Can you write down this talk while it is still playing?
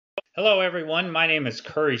Hello, everyone. My name is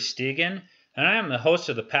Curry Stegan, and I am the host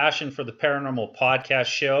of the Passion for the Paranormal podcast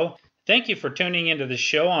show. Thank you for tuning into the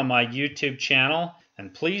show on my YouTube channel,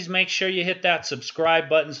 and please make sure you hit that subscribe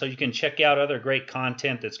button so you can check out other great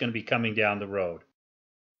content that's going to be coming down the road.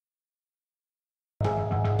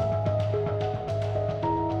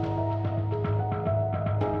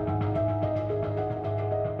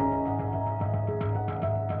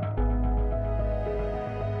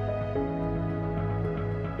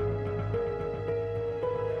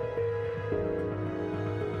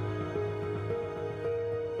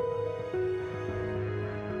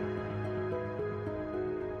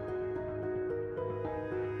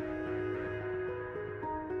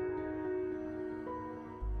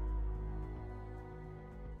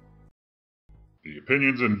 The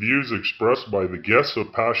opinions and views expressed by the guests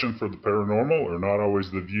of Passion for the Paranormal are not always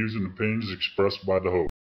the views and opinions expressed by the host.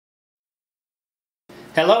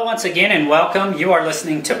 Hello once again and welcome. You are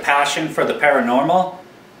listening to Passion for the Paranormal,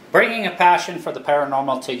 bringing a passion for the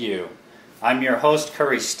paranormal to you. I'm your host,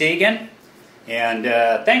 Curry Stegan, and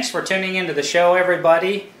thanks for tuning into the show,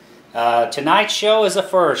 everybody. Tonight's show is a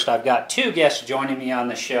first. I've got two guests joining me on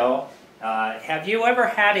the show. Have you ever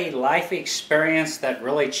had a life experience that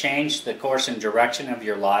really changed the course and direction of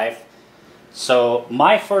your life? So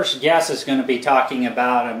my first guest is going to be talking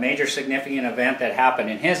about a major significant event that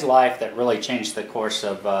happened in his life that really changed the course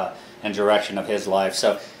of and direction of his life.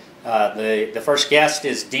 So the first guest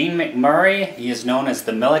is Dean McMurray. He is known as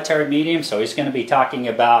the Military Medium, so he's going to be talking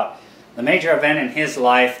about the major event in his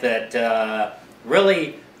life that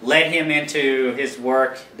really led him into his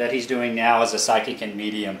work that he's doing now as a psychic and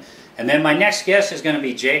medium. And then my next guest is going to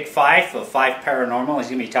be Fife of Fife Paranormal. He's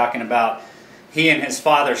going to be talking about he and his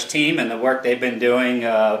father's team and the work they've been doing,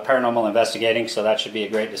 paranormal investigating, so that should be a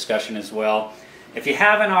great discussion as well. If you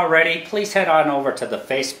haven't already, please head on over to the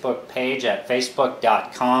Facebook page at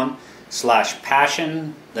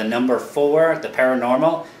facebook.com/passion, the number 4, the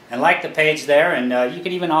paranormal, and like the page there, and you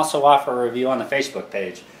can even also offer a review on the Facebook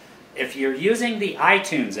page. If you're using the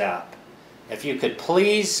iTunes app, if you could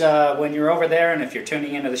please, when you're over there and if you're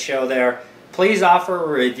tuning into the show there, please offer a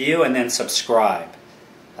review and then subscribe.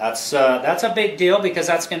 That's a big deal because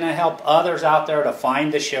that's going to help others out there to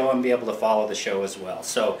find the show and be able to follow the show as well.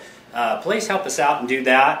 So please help us out and do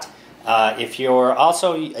that. If you're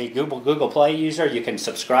also a Google Play user, you can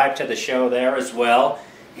subscribe to the show there as well.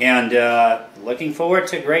 And looking forward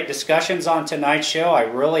to great discussions on tonight's show. I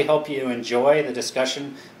really hope you enjoy the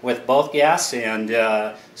discussion with both guests. And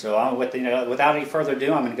so without any further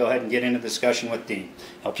ado, I'm going to go ahead and get into the discussion with Dean.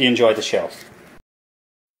 Hope you enjoy the show.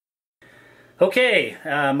 Okay,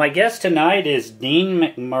 my guest tonight is Dean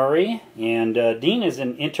McMurray. And Dean is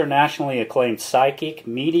an internationally acclaimed psychic,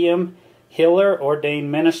 medium, healer,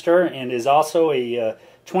 ordained minister, and is also a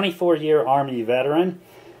 24-year Army veteran.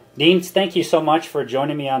 Dean, thank you so much for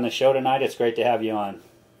joining me on the show tonight. It's great to have you on.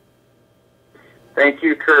 Thank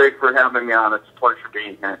you, Curry, for having me on. It's a pleasure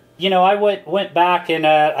being here. You know, I went back and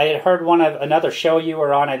I had heard another show you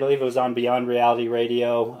were on. I believe it was on Beyond Reality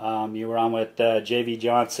Radio. You were on with J.V.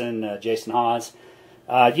 Johnson, Jason Hawes.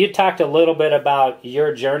 You talked a little bit about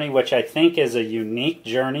your journey, which I think is a unique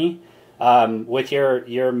journey with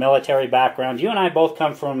your military background. You and I both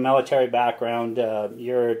come from a military background.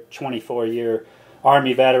 You're a 24-year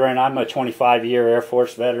Army veteran. I'm a 25-year Air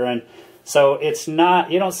Force veteran. So it's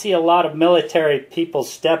not, you don't see a lot of military people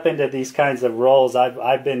step into these kinds of roles.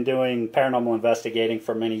 I've been doing paranormal investigating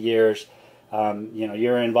for many years. You know,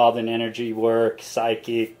 you're involved in energy work,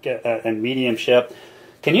 psychic, and mediumship.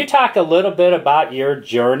 Can you talk a little bit about your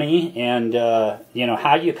journey and, you know,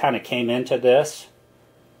 how you kind of came into this?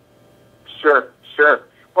 Sure.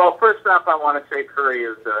 Well, first off, I want to say, Curry,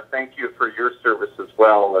 is thank you for your service as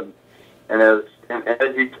well. And as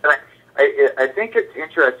you said, I think it's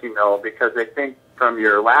interesting, though, because I think from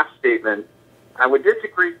your last statement, I would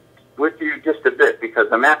disagree with you just a bit,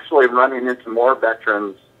 because I'm actually running into more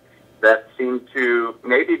veterans that seem to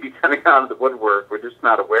maybe be coming out of the woodwork. We're just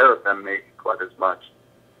not aware of them maybe quite as much.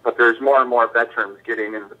 But there's more and more veterans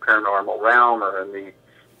getting into the paranormal realm or in the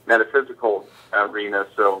metaphysical arena.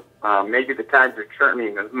 So maybe the tides are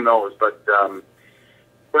turning, and who knows. But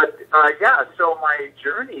yeah, so my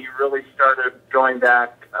journey really started going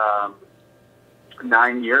back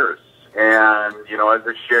 9 years. And, you know, as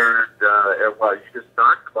I shared, what you just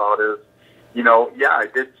talked about is, you know, yeah, I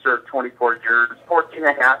did serve 24 years. 14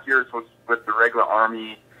 and a half years was with the regular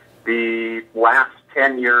Army. The last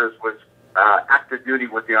 10 years was active duty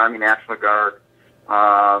with the Army National Guard.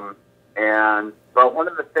 But one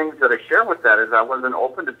of the things that I share with that is I wasn't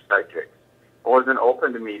open to psychics. wasn't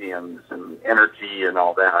open to mediums and energy and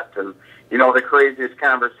all that. And, you know, the craziest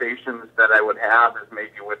conversations that I would have is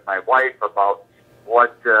maybe with my wife about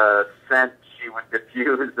what scent she would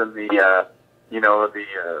diffuse in the,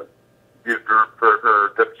 for her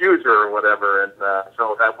diffuser or whatever. And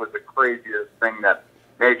so that was the craziest thing that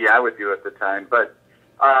maybe I would do at the time. But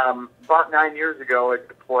about 9 years ago, I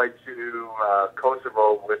deployed to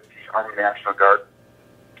Kosovo with the Army National Guard.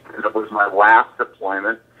 And it was my last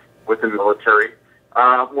deployment with the military.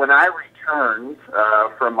 When I returned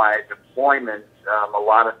from my deployment, a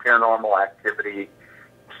lot of paranormal activity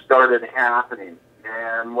started happening.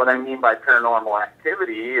 And what I mean by paranormal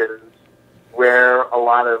activity is where a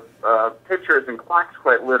lot of pictures and clocks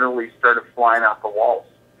quite literally started flying off the walls.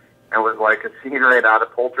 It was like a scene right out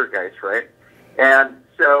of Poltergeist, right? And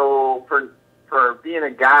so for being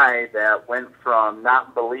a guy that went from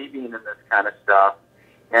not believing in this kind of stuff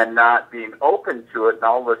and not being open to it, and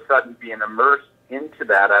all of a sudden being immersed into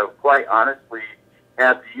that, I quite honestly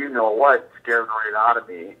had the you-know-what scared right out of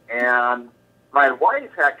me. And my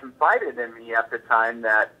wife had confided in me at the time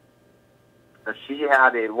that she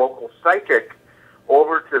had a local psychic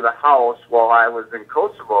over to the house while I was in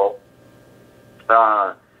Kosovo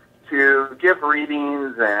to give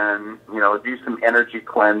readings and, you know, do some energy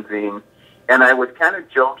cleansing. And I was kind of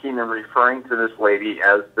joking and referring to this lady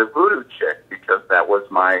as the voodoo chick because that was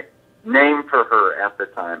my name for her at the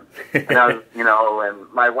time. And I was, you know, and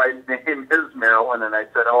my wife's name is Marilyn, and I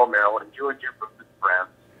said, "Oh, Marilyn, you and your voodoo friends."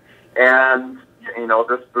 And, you know,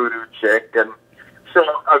 this voodoo chick. And so,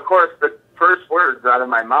 of course, the first words out of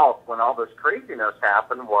my mouth when all this craziness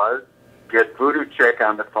happened was, "Get voodoo chick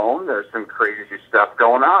on the phone. There's some crazy stuff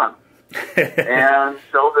going on." And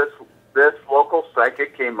so this local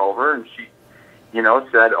psychic came over and she, you know,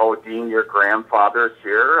 said, "Oh, Dean, your grandfather's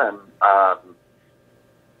here." And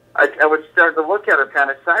I was starting to look at her kind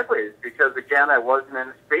of sideways because, again, I wasn't in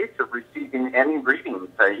a space of receiving any readings,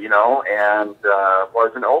 you know, and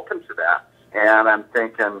wasn't open to that. And I'm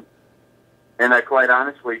thinking, and I quite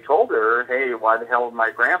honestly told her, "Hey, why the hell is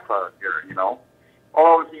my grandpa here, you know?"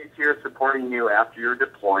 "Oh, he's here supporting you after your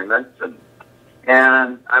deployments."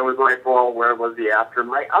 And I was like, "Well, where was he after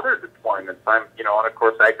my other deployments?" I'm, you know, and of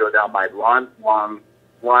course I go down my long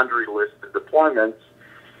laundry list of deployments.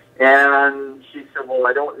 And she said, "Well,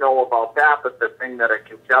 I don't know about that, but the thing that I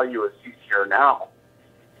can tell you is he's here now."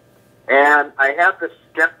 And I had this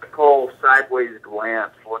skeptical sideways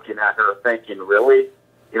glance looking at her thinking, really?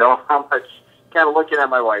 You know, how much, kind of looking at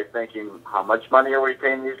my wife thinking, how much money are we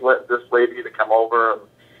paying this lady to come over?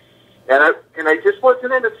 And I just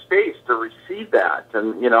wasn't in a space to receive that.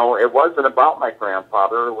 And, you know, it wasn't about my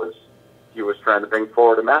grandfather. He was trying to bring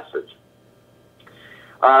forward a message.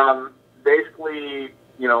 Basically,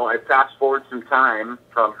 you know, I fast forward some time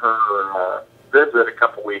from her visit, a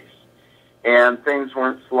couple weeks, and things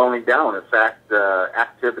weren't slowing down. In fact,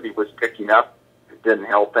 activity was picking up. It didn't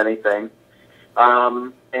help anything.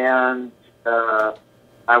 And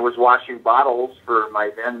I was washing bottles for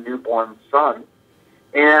my then newborn son,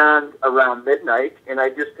 and around midnight, and I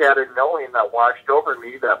just had a knowing that washed over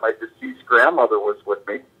me that my deceased grandmother was with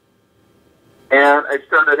me. And I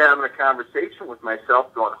started having a conversation with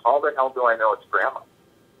myself going, how the hell do I know it's Grandma?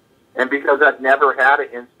 And because I've never had an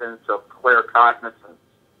instance of claircognizance,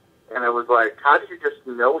 and it was like, how do you just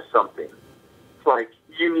know something? It's like,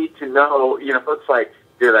 you need to know, you know, it's like,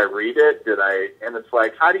 did I read it? And it's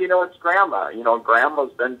like, how do you know it's Grandma? You know,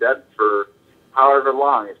 Grandma's been dead for however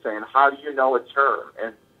long. It's saying, how do you know it's her?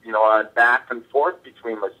 And, you know, I'm back and forth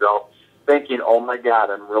between myself thinking, oh my God,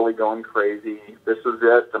 I'm really going crazy. This is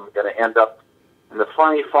it. I'm going to end up in the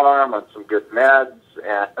funny farm on some good meds.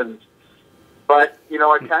 But, you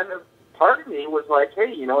know, I kind of, part of me was like,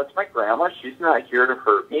 hey, you know, it's my grandma. She's not here to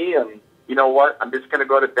hurt me. And you know what? I'm just going to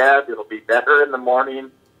go to bed. It'll be better in the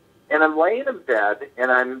morning. And I'm laying in bed, and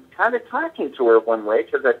I'm kind of talking to her one way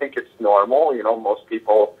because I think it's normal. You know, most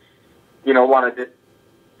people, you know, want to,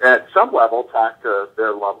 at some level, talk to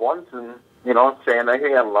their loved ones and, you know, saying,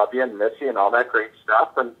 hey, I love you and miss you and all that great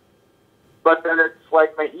stuff. But then it's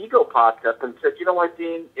like my ego popped up and said, you know what,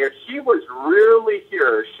 Dean, if she was really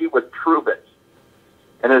here, she would prove it.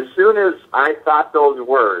 And as soon as I thought those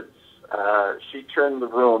words, she turned the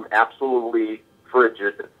room absolutely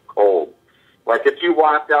frigid and cold. Like if you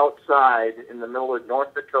walked outside in the middle of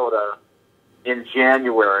North Dakota in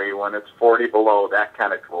January when it's 40 below, that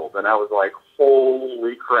kind of cold. And I was like,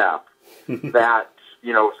 holy crap. That,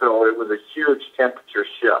 you know, so it was a huge temperature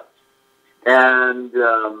shift. And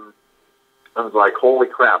I was like, holy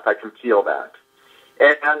crap, I can feel that.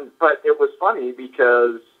 But it was funny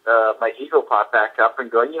because my ego popped back up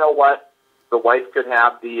and going, you know what? The wife could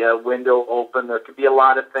have the window open. There could be a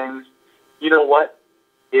lot of things. you know what?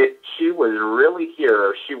 She was really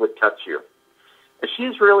here, she would touch you. If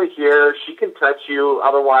she's really here, she can touch you.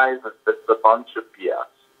 Otherwise, it's a bunch of BS.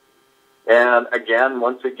 And again,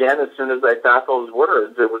 once again, as soon as I thought those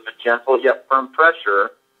words, it was a gentle yet firm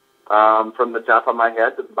pressure from the top of my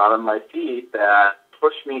head to the bottom of my feet that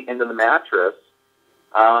pushed me into the mattress,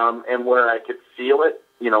 and where I could feel it,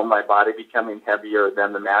 my body becoming heavier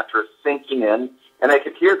than the mattress sinking in, and I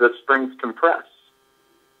could hear the springs compress.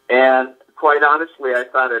 And quite honestly, I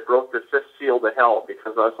thought I broke the fifth seal to hell,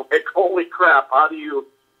 because I was like, holy crap, how do you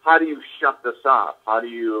shut this off? How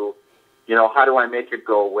do I make it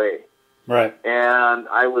go away? Right. And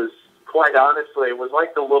I was, quite honestly, it was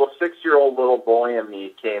like the little 6-year-old little boy in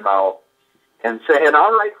me came out and saying,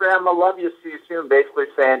 all right, Grandma, love you, see you soon, basically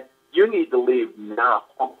saying, you need to leave now.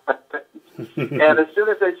 And as soon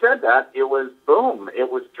as I said that, it was boom, it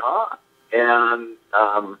was gone. And,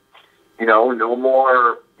 no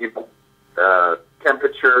more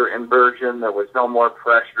temperature inversion, there was no more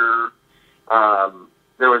pressure,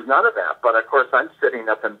 there was none of that. But of course, I'm sitting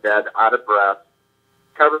up in bed, out of breath,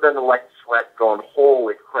 covered in the light sweat, going,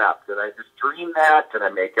 holy crap, did I just dream that? Did I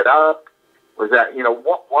make it up? Was that,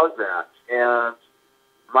 what was that? And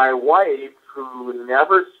my wife, who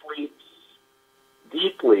never sleeps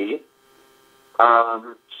deeply,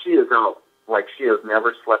 she is out like she has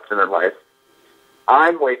never slept in her life.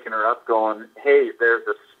 I'm waking her up going, hey, there's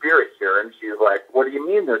a spirit here. And she's like, what do you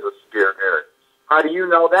mean there's a spirit here? How do you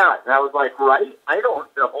know that? And I was like, right? I don't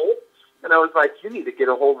know. And I was like, you need to get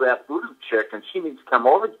a hold of that voodoo chick, and she needs to come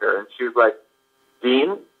over here. And she was like,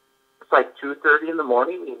 Dean, it's like 2:30 in the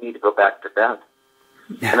morning. You need to go back to bed.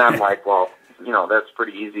 And I'm like, well, that's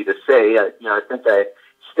pretty easy to say. I think I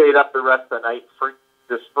stayed up the rest of the night,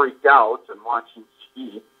 just freaked out and watching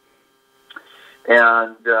TV.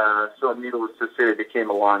 And so needless to say, it became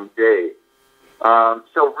a long day.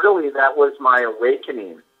 So really, that was my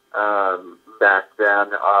awakening back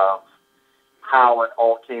then of how it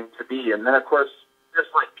all came to be. And then, of course, just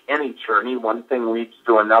like any journey, one thing leads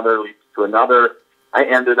to another, I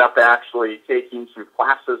ended up actually taking some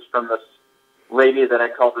classes from this lady that I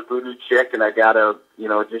call the voodoo chick, and I got to,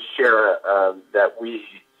 just share that we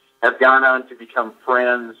have gone on to become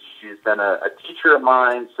friends. She's been a teacher of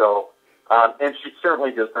mine, so, and she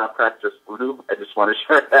certainly does not practice voodoo. I just want to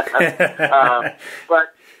share that.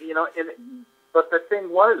 But the thing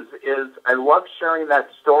is I love sharing that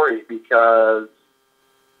story because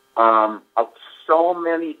so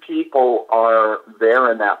many people are there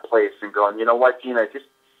in that place and going, you know what, Dean, I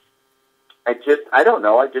don't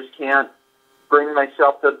know, I just can't bring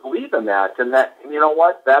myself to believe in that. And that, you know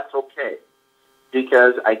what, that's okay.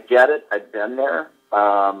 Because I get it, I've been there,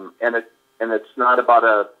 and it's not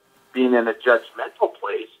about being in a judgmental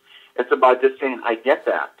place. It's about just saying, I get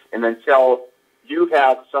that. And until you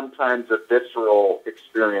have sometimes a visceral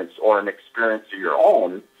experience or an experience of your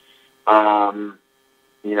own,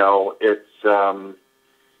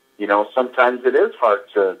 sometimes it is hard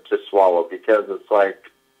to swallow, because it's like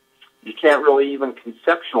you can't really even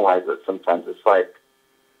conceptualize it. Sometimes it's like,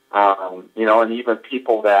 and even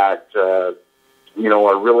people that, are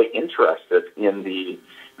really interested in the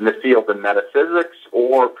field of metaphysics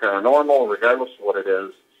or paranormal, regardless of what it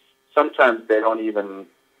is, sometimes they don't even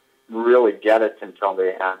really get it until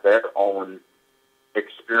they have their own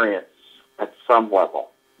experience at some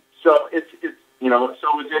level. So it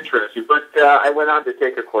was interesting. But I went on to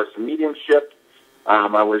take a course in mediumship.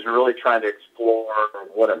 I was really trying to explore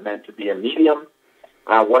what it meant to be a medium,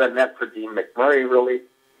 what it meant for Dean McMurray, really.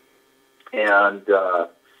 And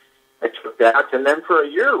I took that. And then for a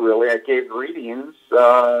year, really, I gave readings,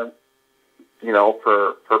 for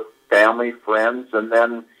family, friends. And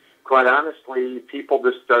then, quite honestly, people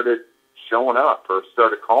just started showing up or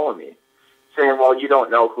started calling me, saying, well, you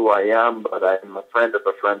don't know who I am, but I'm a friend of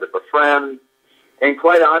a friend of a friend. And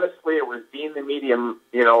quite honestly, it was Dean the Medium,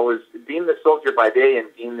 it was Dean the Soldier by day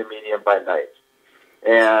and Dean the Medium by night.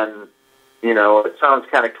 And, it sounds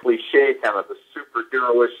kind of cliche, kind of the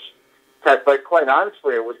superhero-ish type, but quite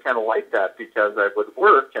honestly, it was kind of like that, because I would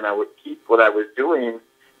work and I would keep what I was doing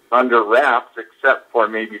under wraps, except for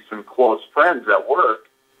maybe some close friends at work.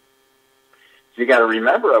 So you got to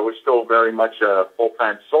remember, I was still very much a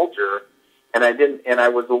full-time soldier, and I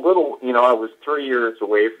was a little, I was 3 years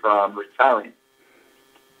away from retiring.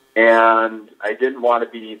 And I didn't want to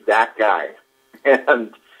be that guy.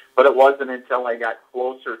 But it wasn't until I got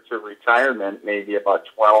closer to retirement, maybe about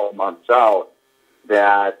 12 months out,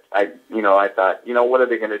 that I thought, what are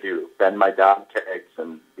they going to do? Bend my dog tags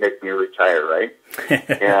and make me retire, right?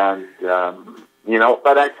 And,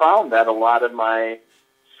 but I found that a lot of my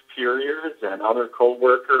superiors and other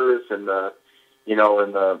coworkers and the in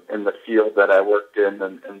the field that I worked in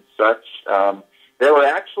and such. There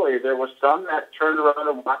was some that turned around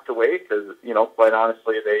and walked away because, quite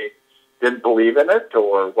honestly, they didn't believe in it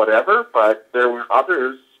or whatever. But there were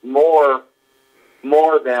others more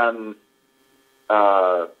than,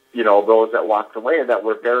 those that walked away that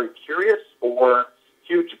were very curious or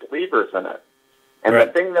huge believers in it. And right.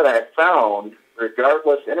 The thing that I found,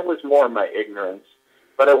 regardless, and it was more my ignorance,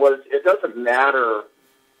 but it doesn't matter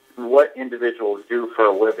what individuals do for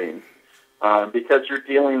a living, because you're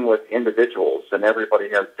dealing with individuals and everybody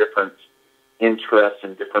has different interests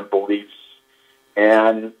and different beliefs.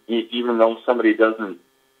 And even though somebody doesn't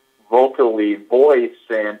vocally voice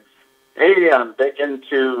saying, hey, I'm big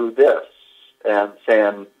into this, and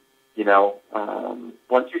saying,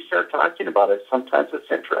 once you start talking about it, sometimes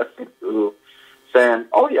it's interesting to saying,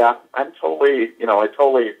 oh yeah, I'm totally, I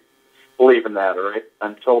totally believe in that, or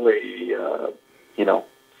I'm totally,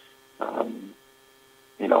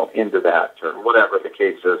 into that, or whatever the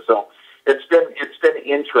case is. So it's been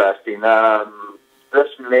interesting. This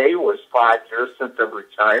May was 5 years since I've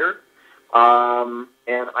retired,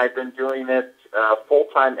 and I've been doing it full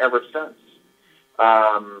time ever since.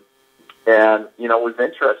 And it was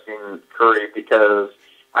interesting, Curry, because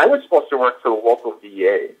I was supposed to work for the local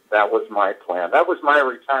VA. That was my plan. That was my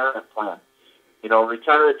retirement plan.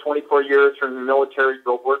 Retire at 24 years from the military,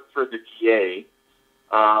 go work for the VA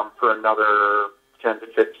for another 10 to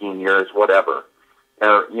 15 years, whatever,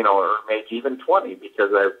 or maybe even 20,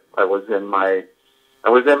 because I was in my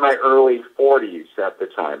early 40s at the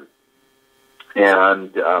time,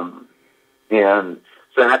 and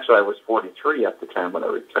so actually I was 43 at the time when I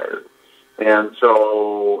retired, and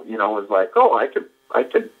so it was like, oh, I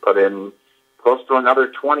could put in close to another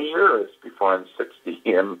 20 years before I'm 60,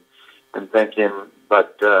 and thinking,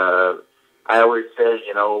 but I always say,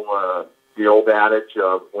 the old adage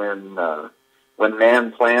of when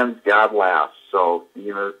man plans, God laughs. So the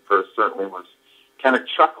universe certainly was kind of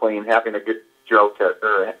chuckling, having a good joke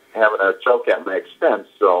having a joke at my expense.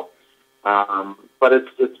 So, but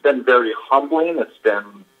it's been very humbling. It's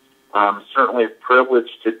been certainly a privilege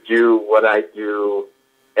to do what I do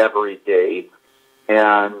every day,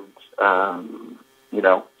 and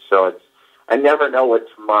so it's. I never know what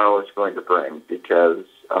tomorrow is going to bring, because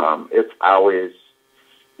it's always,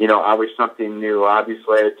 always something new.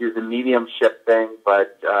 Obviously, I do the mediumship thing,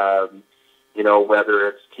 but, whether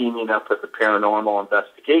it's teaming up with a paranormal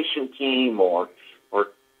investigation team or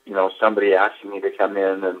somebody asking me to come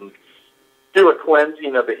in and do a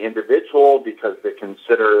cleansing of the individual because they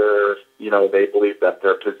consider, they believe that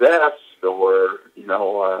they're possessed, or,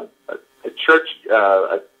 a church,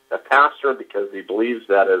 a pastor because he believes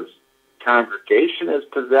that his congregation is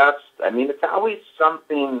possessed. I mean, it's always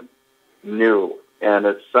something new, and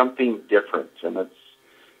it's something different, and it's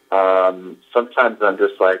sometimes I'm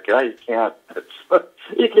just like, oh, you can't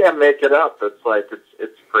make it up. It's like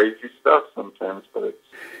it's crazy stuff sometimes, but it's.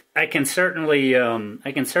 I can certainly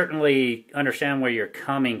understand where you're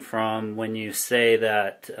coming from when you say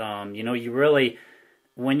that. You really,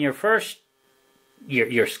 when you're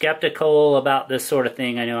skeptical about this sort of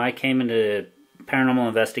thing. I know I came into paranormal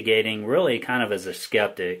investigating really kind of as a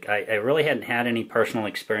skeptic. I really hadn't had any personal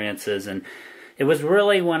experiences, and it was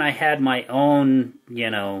really when I had my own,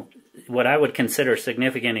 what I would consider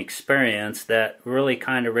significant experience that really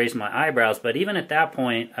kind of raised my eyebrows. But even at that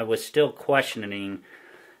point, I was still questioning,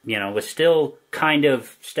 was still kind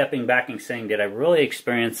of stepping back and saying, did I really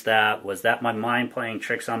experience that? Was that my mind playing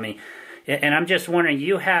tricks on me? And I'm just wondering,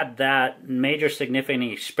 you had that major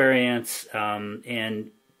significant experience,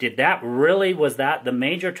 and was that the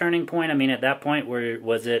major turning point? I mean, at that point,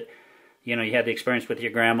 was it, you had the experience with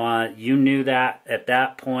your grandma, you knew that at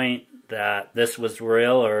that point that this was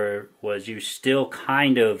real, or was you still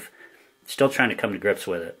trying to come to grips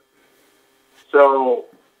with it? So,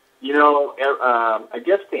 I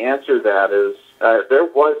guess the answer to that is there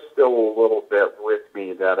was still a little bit with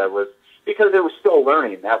me that I was, because I was still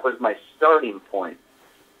learning. That was my starting point.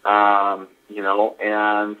 And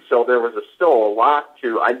so there was still a lot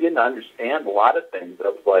I didn't understand a lot of things. I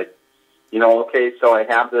was like, okay, so I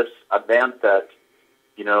have this event that,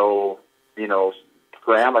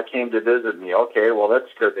 Grandma came to visit me. Okay, well, that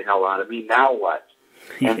scared the hell out of me. Now what?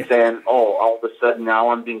 And saying, oh, all of a sudden now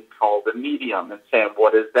I'm being called a medium, and saying,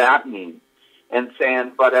 what does that mean? And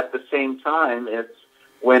saying, but at the same time, it's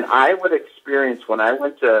when I would experience, when I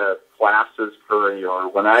went to classes, Curry, or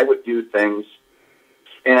when I would do things,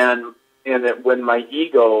 and when my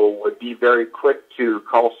ego would be very quick to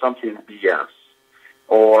call something BS,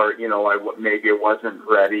 or, maybe I wasn't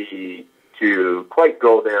ready to quite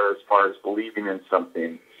go there as far as believing in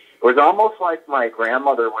something. It was almost like my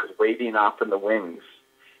grandmother was waiting up in the wings,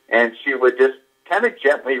 and she would just kind of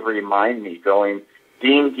gently remind me, going,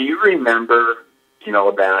 Dean, do you remember,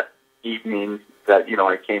 that evening that,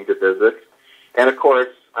 I came to visit? And, of course,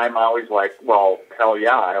 I'm always like, well, hell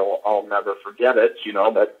yeah, I'll never forget it.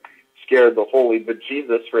 That scared the holy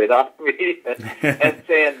bejesus right off me. and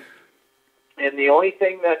saying, and the only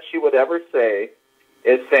thing that she would ever say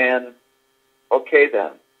is saying, okay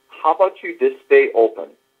then, how about you just stay open?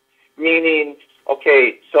 Meaning,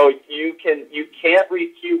 okay, so you can't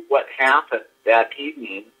refute what happened that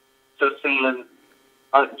evening. So saying,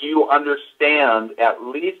 you understand, at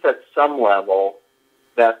least at some level,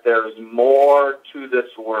 that there's more to this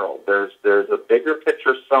world. There's a bigger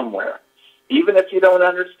picture somewhere. Even if you don't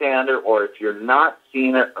understand it, or if you're not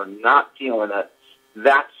seeing it or not feeling it,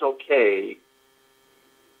 that's okay.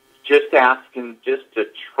 Just asking just to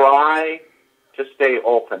try to stay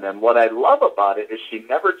open. And what I love about it is she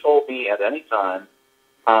never told me at any time,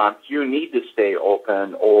 you need to stay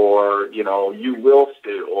open, or, you will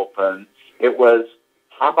stay open. It was,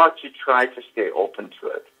 how about you try to stay open to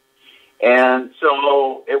it? And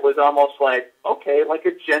so it was almost like, okay, like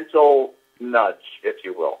a gentle nudge, if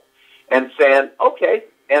you will, and saying, okay.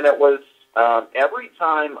 And it was every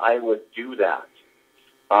time I would do that,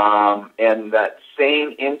 and that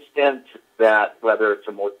same instant, that whether it's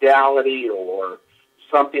a modality or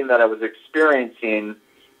something that I was experiencing,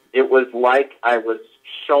 it was like I was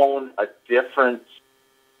shown I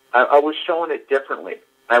was shown it differently.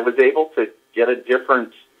 I was able to get a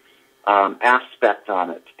different aspect on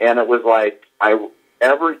it. And it was like,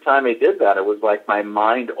 every time I did that, it was like my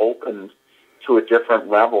mind opened to a different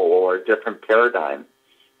level or a different paradigm.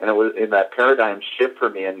 And it was in that paradigm shift for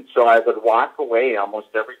me. And so I would walk away almost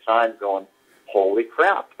every time going, holy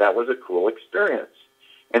crap, that was a cool experience.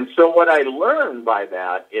 And so what I learned by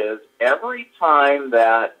that is every time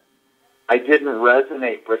that I didn't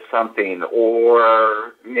resonate with something,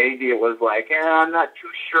 or maybe it was like, I'm not too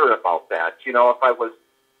sure about that, if I was,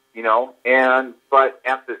 but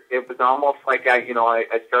it was almost like I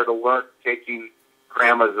started taking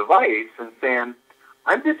Grandma's advice and saying,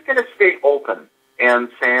 I'm just going to stay open and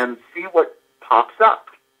saying, see what pops up.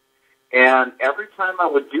 And every time I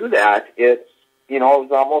would do that, it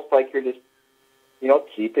was almost like you're just,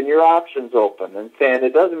 keeping your options open and saying,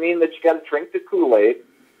 it doesn't mean that you got to drink the Kool-Aid.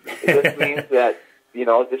 It just means that,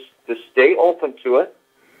 just stay open to it.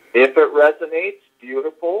 If it resonates,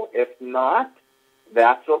 beautiful. If not,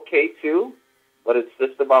 that's okay too. But it's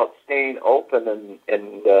just about staying open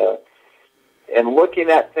and looking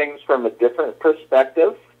at things from a different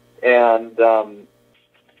perspective. And so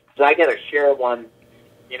I got to share one.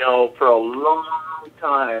 For a long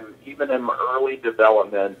time, even in my early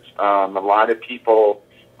development, a lot of people,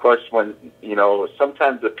 of course, when,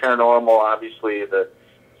 sometimes the paranormal, obviously,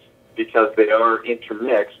 because they are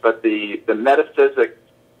intermixed, but the metaphysics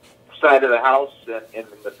side of the house and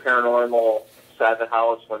the paranormal side of the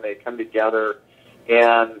house, when they come together,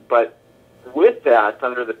 but with that,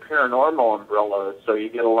 under the paranormal umbrella, so you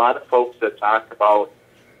get a lot of folks that talk about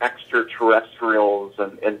extraterrestrials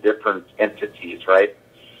and different entities, right?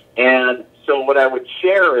 And so what I would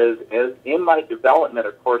share is in my development,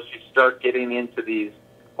 of course, you start getting into these,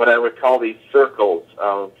 what I would call these circles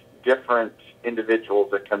of different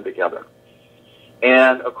individuals that come together.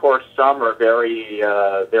 And, of course, some are very,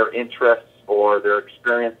 their interests or their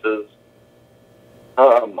experiences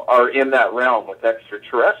are in that realm with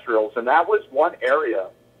extraterrestrials. And that was one area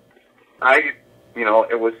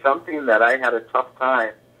it was something that I had a tough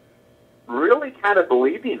time really kind of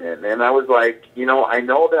believing in. And I was like, I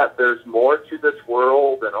know that there's more to this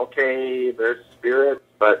world, and okay, there's spirits,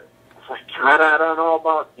 but it's like, God, I don't know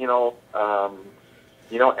about,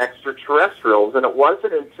 extraterrestrials. And it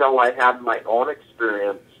wasn't until I had my own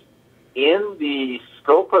experience in the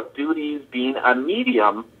scope of duties being a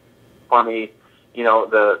medium for me,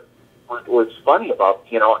 what was funny about,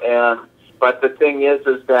 but the thing is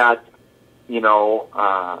that,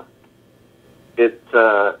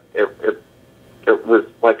 it was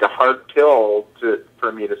like a hard pill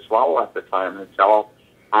for me to swallow at the time until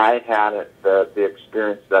I had the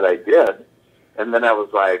experience that I did. And then I was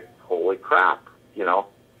like, holy crap,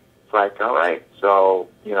 It's like, all right. So,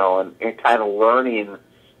 and kind of learning,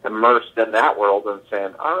 immersed in that world and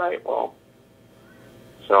saying, all right, well,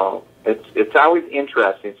 so it's always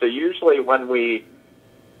interesting. So usually when we're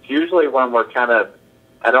kind of,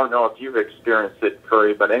 I don't know if you've experienced it,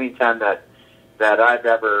 Curry, but anytime that I've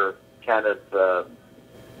ever kind of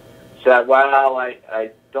said, well,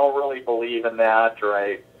 I don't really believe in that, or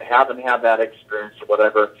I haven't had that experience or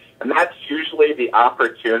whatever, and that's usually the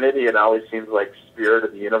opportunity. It always seems like Spirit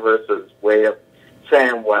of the Universe's way of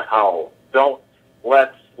saying, well,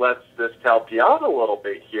 let's just help you out a little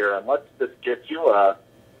bit here, and let's just get you a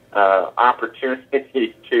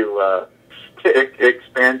opportunity to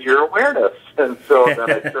expand your awareness. And so then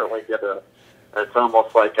I certainly get it's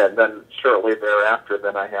almost like, and then shortly thereafter,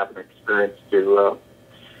 then I have an experience to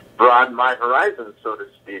broaden my horizons, so to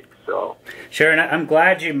speak. So sure, and I'm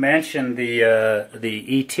glad you mentioned the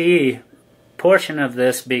ET portion of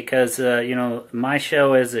this, because my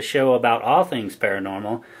show is a show about all things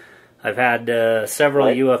paranormal. I've had several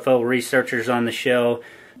UFO researchers on the show,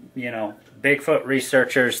 Bigfoot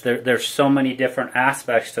researchers. There's so many different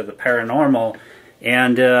aspects to the paranormal,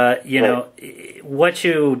 and what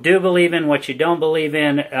you do believe in, what you don't believe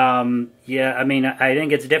in. I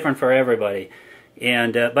think it's different for everybody,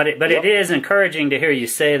 and but it is encouraging to hear you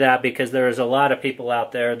say that, because there's a lot of people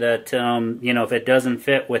out there that if it doesn't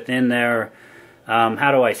fit within their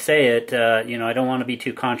how do I say it? I don't want to be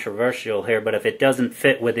too controversial here, but if it doesn't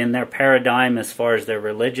fit within their paradigm as far as their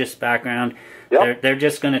religious background, they're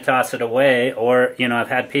just going to toss it away. Or, I've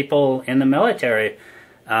had people in the military,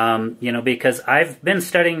 because I've been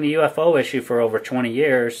studying the UFO issue for over 20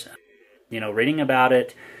 years, reading about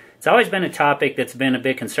it. It's always been a topic that's been a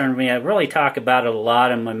big concern to me. I really talk about it a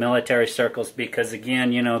lot in my military circles because,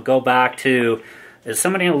 again, go back to, is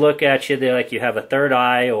somebody going to look at you, they're like you have a third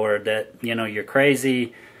eye, or that, you're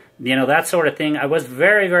crazy, that sort of thing. I was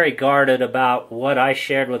very, very guarded about what I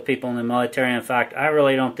shared with people in the military. In fact, I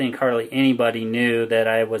really don't think hardly anybody knew that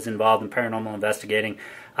I was involved in paranormal investigating.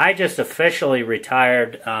 I just officially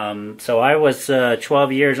retired, so I was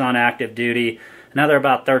 12 years on active duty, another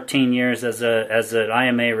about 13 years as an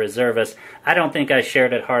IMA reservist. I don't think I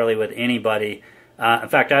shared it hardly with anybody. In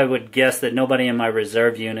fact, I would guess that nobody in my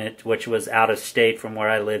reserve unit, which was out of state from where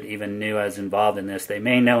I lived, even knew I was involved in this. They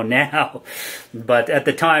may know now, but at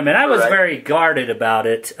the time, and I was very guarded about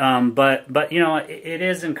it. But it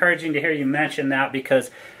is encouraging to hear you mention that,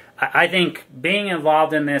 because I think being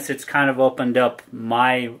involved in this, it's kind of opened up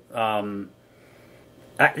my,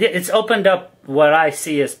 it's opened up what I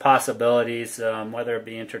see as possibilities, whether it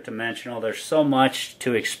be interdimensional. There's so much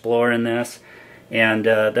to explore in this. And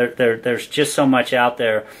there's just so much out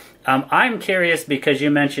there. I'm curious, because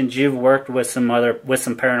you mentioned you've worked with some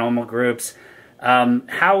paranormal groups.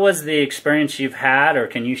 How was the experience you've had, or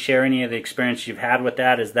can you share any of the experience you've had with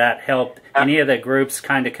that? Has that helped any of the groups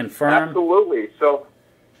kind of confirm? Absolutely. So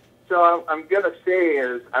I'm going to say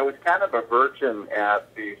is I was kind of a virgin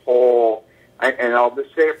at the whole, and I'll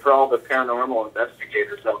just say it for all the paranormal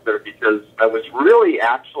investigators out there, because I was really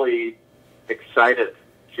actually excited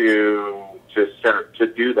to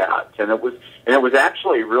do that, and it was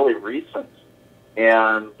actually really recent,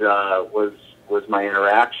 and was my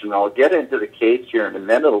interaction. I'll get into the case here in a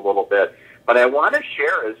minute a little bit, but I want to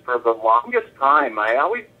share is for the longest time I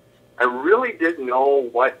really didn't know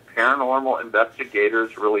what paranormal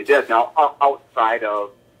investigators really did. Now outside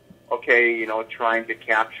of trying to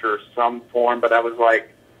capture some form, but I was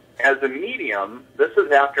like, as a medium, this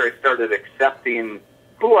is after I started accepting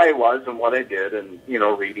who I was and what I did, and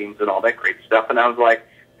readings and all that great stuff. And I was like,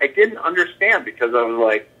 I didn't understand, because I was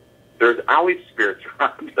like, there's always spirits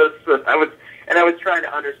around us. And I was trying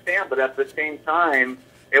to understand, but at the same time,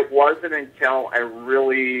 it wasn't until I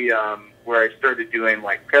really where I started doing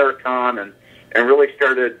like Paracon and really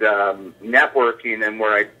started networking, and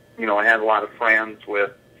where I had a lot of friends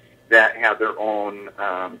with that had their own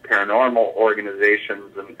paranormal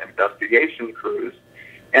organizations and investigation crews,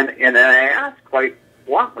 and I asked quite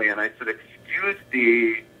bluntly, and I said, excuse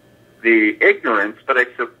the ignorance, but I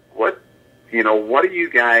said, what do you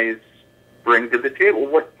guys bring to the table?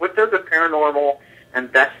 What does a paranormal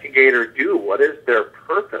investigator do? What is their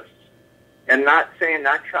purpose? And I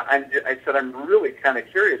said, I'm really kind of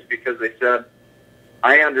curious, because they said,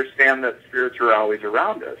 I understand that spirits are always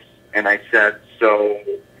around us. And I said, so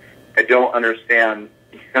I don't understand,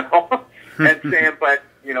 and saying, but,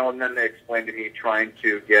 and then they explained to me trying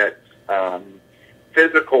to get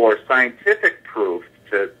physical or scientific proof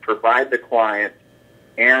to provide the client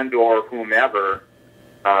and or whomever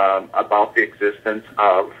about the existence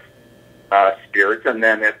of spirits, and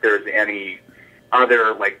then if there's any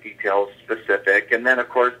other details specific, and then of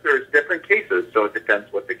course there's different cases, so it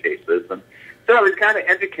depends what the case is. And so I was kind of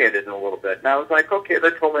educated in a little bit, and I was like, okay,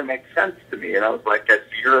 that totally makes sense to me. And I was like, I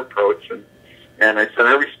see your approach, and I said,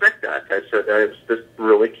 I respect that. I said, I was just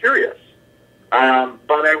really curious.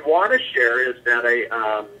 But I want to share is that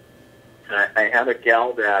I had a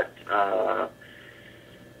gal that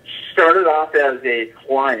started off as a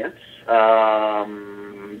client.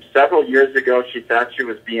 Several years ago, she thought she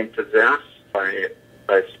was being possessed by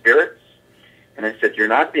spirits. And I said, you're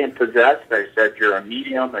not being possessed. I said, you're a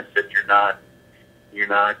medium. I said, you're not you're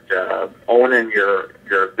not owning your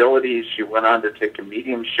abilities. She went on to take a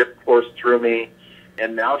mediumship course through me,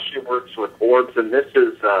 and now she works with orbs. And this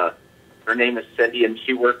is her name is Cindy, and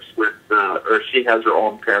she works with or she has her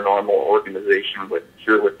own paranormal organization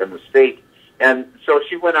here within the state. And so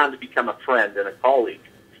she went on to become a friend and a colleague.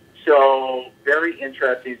 So very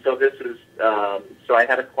interesting. So this is so I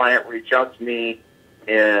had a client reach out to me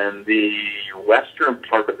in the western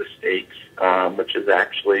part of the state, which is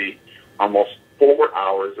actually almost 4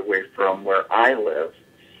 hours away from where I live.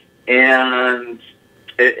 And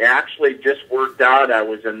it actually just worked out. I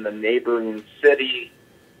was in the neighboring city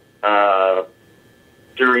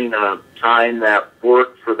during a time that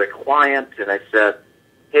worked for the client, and I said,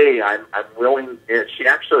 hey, I'm willing. And she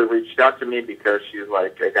actually reached out to me because she's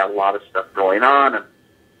like, I got a lot of stuff going on, and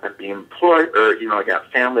I'm being pushed, or, I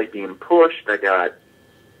got family being pushed, I got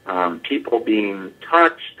people being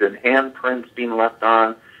touched and handprints being left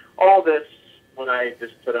on. All this, when I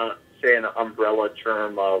just put on, say, an umbrella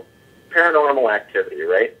term of paranormal activity,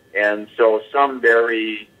 right? And so some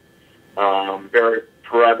very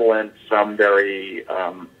prevalent, some very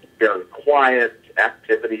quiet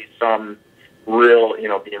activity, some real,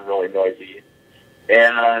 being really noisy.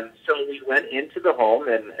 And so we went into the home,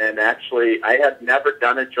 and actually I had never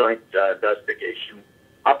done a joint investigation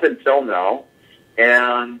up until now.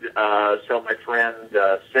 And so my friend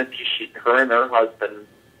Cindy, her and her husband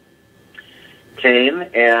came,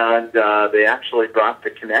 and they actually brought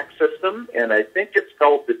the Connect system, and I think it's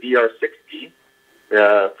called the DR60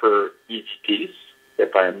 for each piece,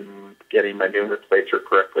 if I'm getting my nomenclature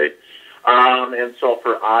correctly. And so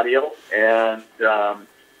for audio, and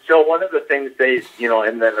so one of the things they,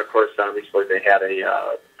 and then of course obviously they had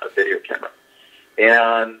a video camera.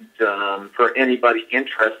 And for anybody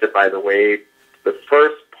interested, by the way, the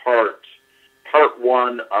first part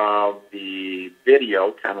one of the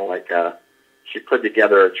video, kind of like she put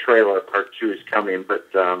together a trailer. Part 2 is coming, but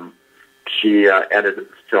she edited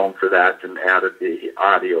the film for that and added the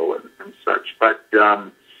audio and such. But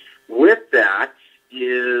with that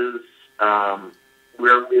is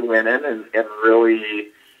where we went in and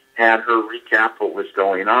really had her recap what was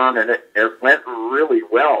going on, and it went really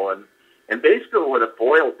well. And basically what it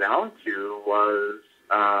boiled down to was,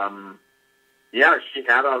 she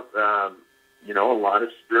had a lot of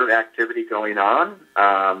spirit activity going on,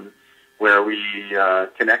 where we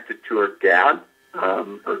connected to her dad,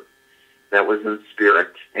 that was in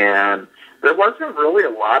spirit, and there wasn't really a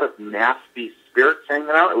lot of nasty spirits hanging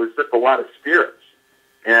out. It was just a lot of spirits,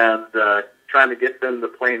 and trying to get them to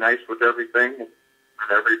play nice with everything and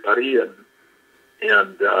everybody, and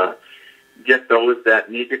get those that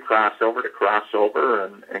need to cross over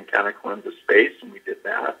and kind of cleanse the space, and we did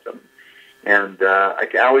that. And I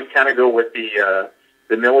always kind of go with the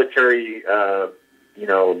military,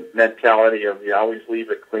 mentality of you always leave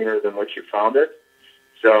it cleaner than what you found it.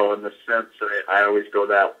 So in the sense, I always go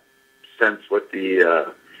that sense with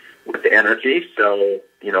the energy. So,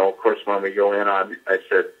 of course, when we go in on, I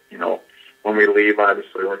said, when we leave,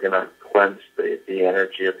 obviously we're going to cleanse the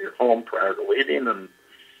energy of your home prior to leaving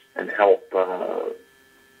and help,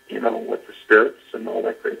 with the spirits and all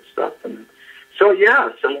that great stuff. And so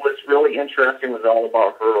what's really interesting was all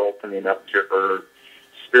about her opening up to her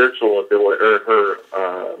spiritual ability, or her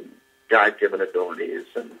God-given abilities,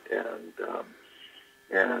 and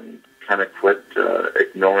kind of quit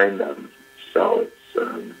ignoring them. So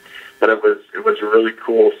it's, but it was really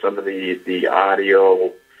cool, some of the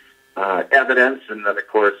audio evidence, and then of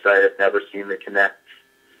course I had never seen the Connect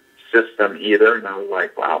system either, and I was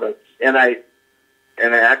like, wow, and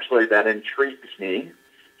actually that intrigues me.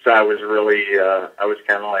 So I was really, I was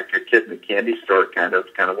kind of like a kid in a candy store, kind of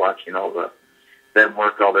watching all them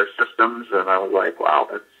work all their systems, and I was like, wow,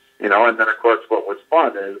 that's, and then of course what was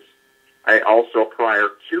fun is I also, prior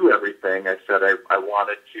to everything, I said I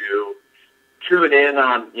wanted to tune in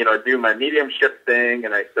on, do my mediumship thing,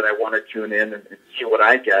 and I said I want to tune in and see what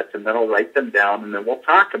I get, and then I'll write them down, and then we'll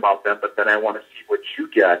talk about them, but then I want to see what you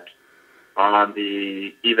get on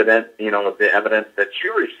the evidence, the evidence that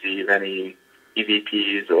you receive, any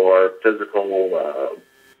EVPs or physical,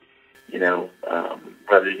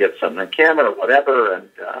 whether you get something on camera or whatever, and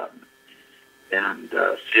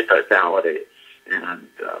see if it validates. And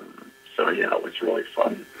so it was really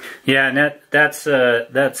fun. Yeah, and that's the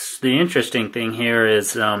interesting thing here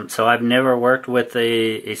is, so I've never worked with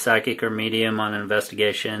a psychic or medium on an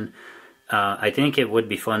investigation. I think it would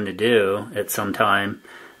be fun to do at some time.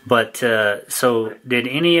 But so did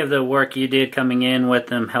any of the work you did coming in with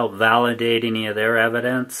them help validate any of their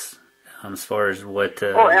evidence as far as what...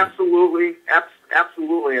 Oh, absolutely.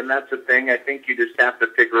 Absolutely. And that's the thing. I think you just have to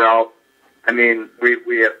figure out, I mean, we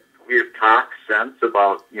we've talked since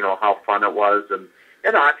about, how fun it was, and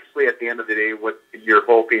obviously at the end of the day, what you're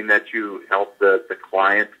hoping that you help the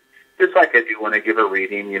client, just like I do when I give a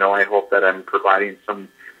reading. I hope that I'm providing some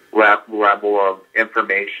level of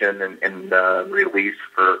information and release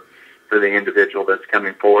for the individual that's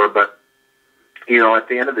coming forward. But at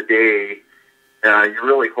the end of the day, you're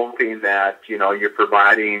really hoping that you're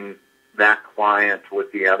providing that client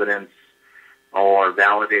with the evidence or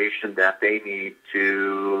validation that they need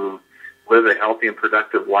to live a healthy and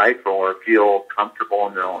productive life, or feel comfortable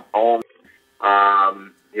in their own home,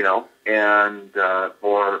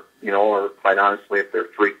 or quite honestly, if they're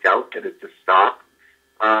freaked out, get it to stop.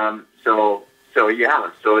 So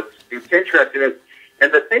it's interesting.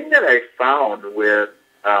 And the thing that I found with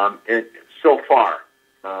so far,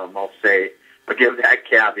 I'll give that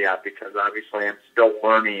caveat, because obviously I'm still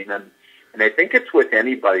learning, and I think it's with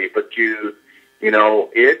anybody, but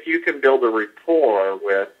if you can build a rapport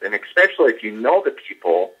with, and especially if you know the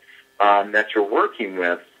people that you're working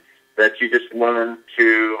with, that you just learn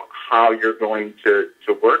to how you're going to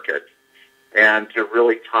work it, and to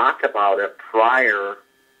really talk about it prior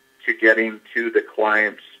to getting to the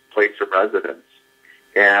client's place of residence,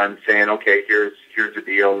 and saying, okay, here's the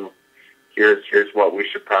deal, here's what we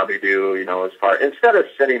should probably do, instead of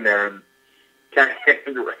sitting there and kind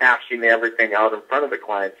of hashing everything out in front of the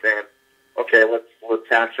client, saying, okay, let's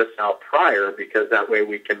hash this out prior, because that way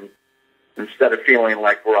we can, instead of feeling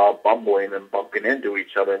like we're all bumbling and bumping into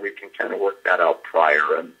each other, we can kind of work that out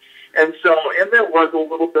prior. And there was a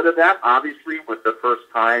little bit of that, obviously, with the first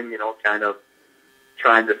time, kind of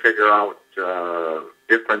trying to figure out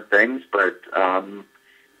different things, but I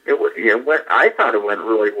thought it went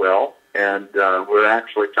really well, and we're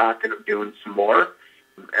actually talking of doing some more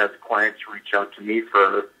as clients reach out to me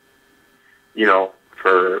for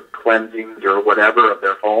cleansings or whatever of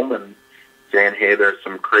their home, and saying, hey, there's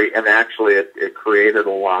some and actually it created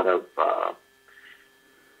a lot of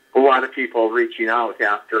people reaching out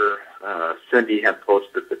after Cindy had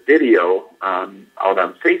posted the video out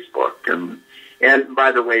on Facebook. And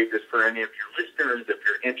by the way, just for any of your listeners, if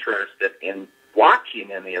you're interested in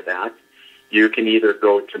watching any of that, you can either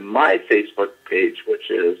go to my Facebook page, which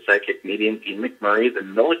is Psychic Medium Dean McMurray, the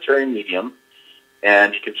Military Medium,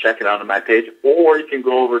 and you can check it out on my page, or you can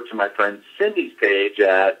go over to my friend Cindy's page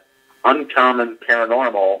at Uncommon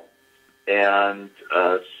Paranormal and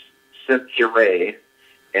Cynthia Ray,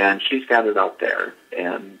 and she's got it out there,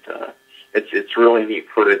 and it's really neat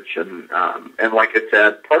footage. And like I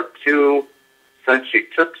said, part 2, since she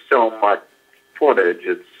took so much footage,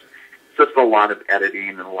 it's just a lot of editing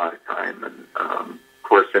and a lot of time, and of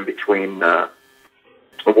course in between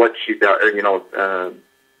what she does,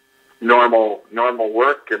 normal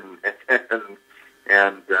work and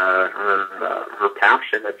her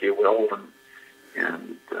passion, if you will,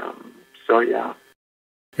 and so yeah.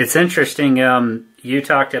 It's interesting. You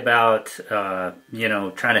talked about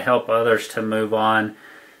trying to help others to move on.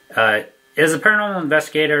 As a paranormal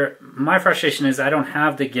investigator, my frustration is I don't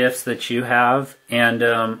have the gifts that you have, and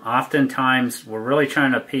oftentimes we're really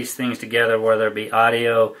trying to piece things together, whether it be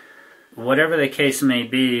audio, whatever the case may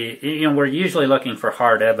be. We're usually looking for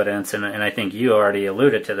hard evidence, and I think you already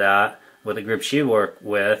alluded to that with the groups you work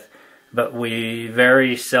with, but we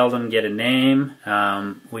very seldom get a name.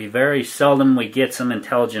 We very seldom get some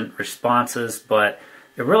intelligent responses, but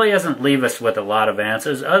it really doesn't leave us with a lot of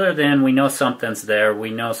answers, other than we know something's there, we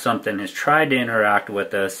know something has tried to interact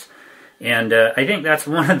with us, and I think that's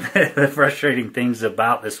one of the frustrating things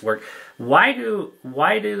about this work. Why do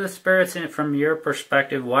the spirits, from your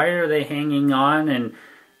perspective, why are they hanging on, and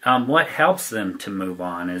what helps them to move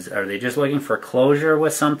on? Are they just looking for closure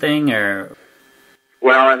with something, or?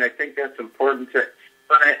 Well, and I think that's important to,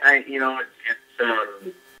 but and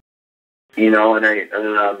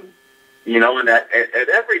at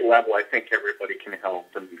every level, I think everybody can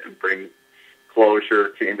help and bring closure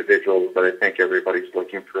to individuals, but I think everybody's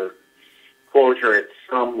looking for closure at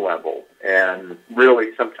some level, and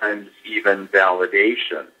really sometimes even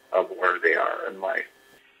validation of where they are in life.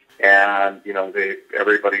 And,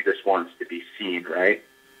 everybody just wants to be seen, right?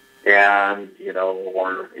 And,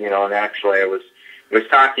 and actually I was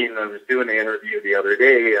doing an interview the other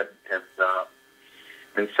day,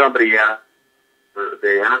 and somebody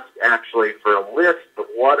they asked actually for a list of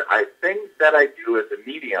what I think that I do as a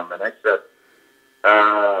medium, and I said,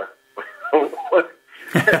 what?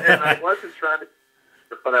 And I wasn't trying to,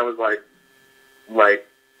 but I was like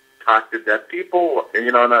talk to dead people,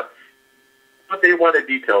 not, but they wanted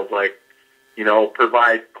details, like,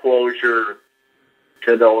 provide closure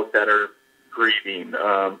to those that are grieving,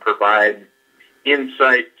 provide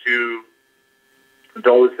insight to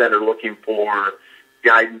those that are looking for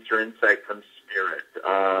guidance or insight from spirit.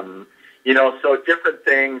 So different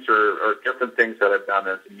things or different things that I've done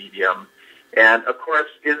as a medium. And, of course,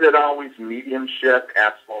 is it always mediumship?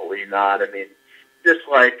 Absolutely not. I mean, just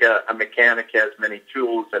like a mechanic has many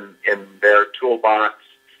tools in their toolbox,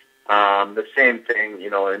 the same thing,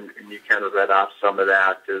 and you kind of read off some of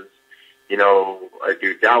that is, I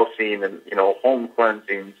do dowsing and, home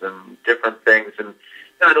cleansings and different things. And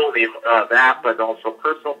not only that, but also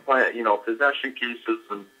personal possession cases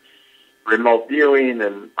and remote viewing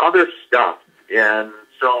and other stuff. And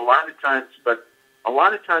so a lot of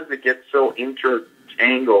times it gets so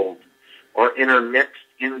intertangled or intermixed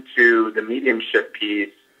into the mediumship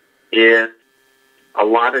piece. A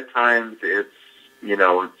lot of times it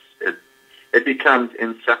becomes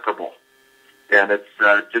inseparable, and it's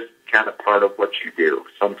just kind of part of what you do.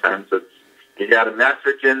 Sometimes you got a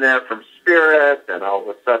message in there from spirit, and all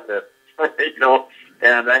of a sudden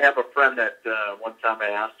and I have a friend that one time I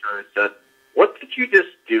asked her, I said, "What did you just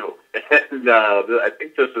do?" And I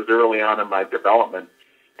think this was early on in my development.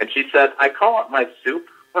 And she said, "I call it my soup."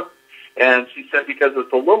 And she said, because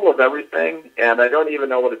it's a little of everything, and I don't even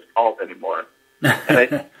know what it's called anymore.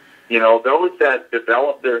 And those that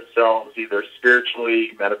develop themselves either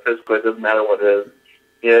spiritually, metaphysically, it doesn't matter what it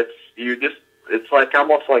is, it's like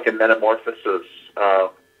almost like a metamorphosis.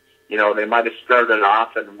 They might have started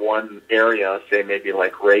off in one area, say maybe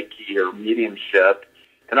like Reiki or mediumship,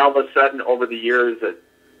 and all of a sudden over the years it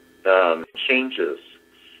changes.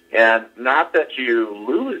 And not that you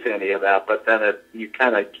lose any of that, but then you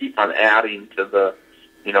kind of keep on adding to the,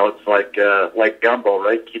 it's like gumbo,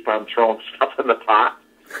 right? Keep on throwing stuff in the pot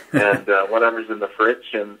and whatever's in the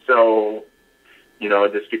fridge. And so,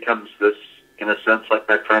 it just becomes this, in a sense, like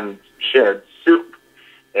my friend shared, soup.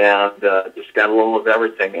 And just got a little of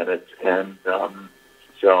everything in it. And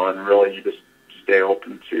and really you just stay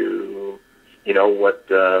open to,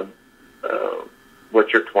 what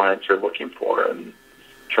your clients are looking for and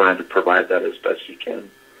trying to provide that as best you can.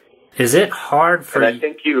 Is it hard for I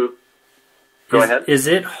think you... Go ahead. Is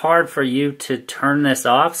it hard for you to turn this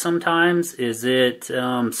off sometimes? Is it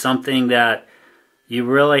something that you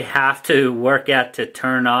really have to work at to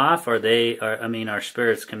turn off? Or are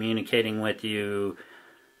spirits communicating with you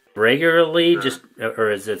regularly? Sure.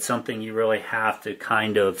 Or is it something you really have to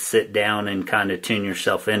kind of sit down and kind of tune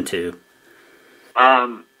yourself into?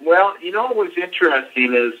 Well, what was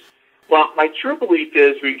interesting is, my true belief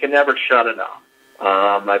is we can never shut it off.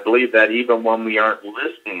 I believe that even when we aren't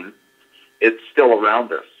listening, it's still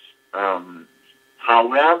around us.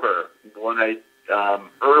 However, when I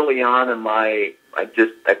early on in I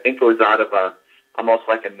think it was out of almost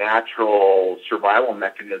like a natural survival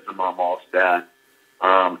mechanism almost, that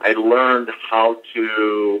I learned how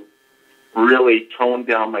to really tone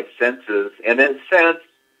down my senses, and in a sense,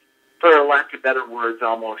 for lack of better words,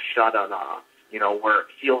 almost shut it off, where it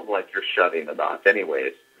feels like you're shutting it off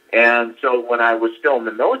anyways. And so when I was still in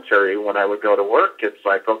the military, when I would go to work, it's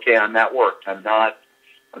like, okay, I'm at work. I'm not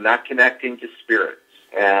connecting to spirits.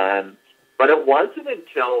 But it wasn't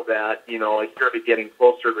until that, I started getting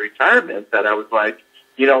closer to retirement that I was like,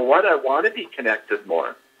 you know what, I want to be connected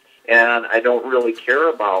more. And I don't really care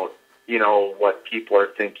about, what people are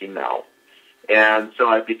thinking now. And so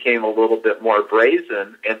I became a little bit more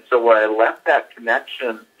brazen. And so where I left that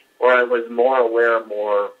connection, or I was more aware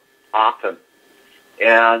more often.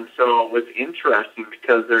 And so it was interesting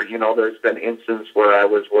because there's been instances where I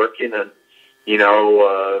was working and,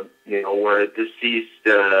 where a deceased,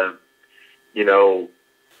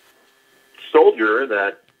 soldier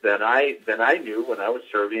that I knew when I was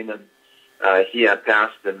serving, and he had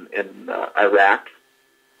passed in Iraq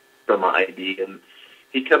from ID, and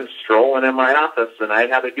he comes strolling in my office, and I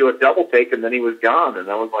had to do a double take, and then he was gone, and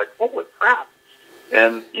I was like, holy crap.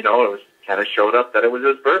 And, it was kind of showed up that it was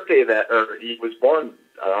his birthday or he was born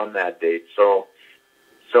on that date. So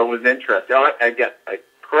it was interesting. I get a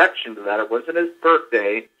correction to that. It wasn't his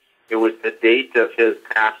birthday. It was the date of his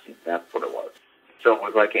passing. That's what it was. So it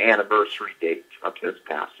was like an anniversary date of his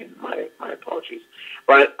passing. My apologies.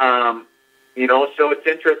 But, so it's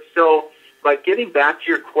interesting. So, but getting back to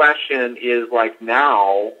your question is like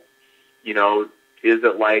now, is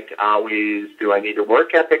it like always, do I need to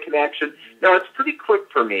work at the connection? No, it's pretty quick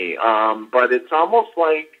for me. But it's almost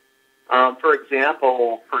like, for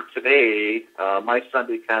example, for today, my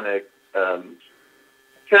Sunday kind of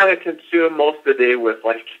consumed most of the day with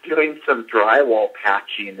like doing some drywall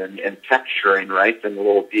patching and texturing, right, and a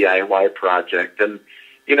little DIY project. And,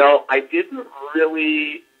 I didn't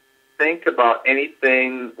really think about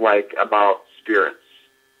anything like about spirits,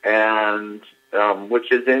 and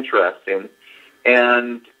which is interesting.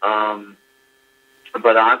 And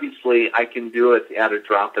But obviously, I can do it at a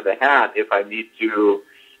drop of the hat if I need to,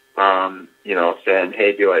 saying,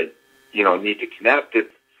 hey, do I, need to connect it,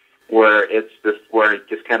 where it's just where it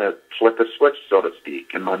just kind of flip a switch, so to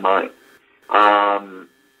speak, in my mind. And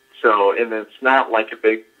it's not like a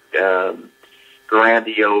big,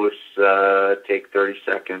 grandiose, take 30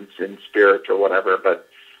 seconds in spirit or whatever, but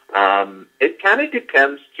it kind of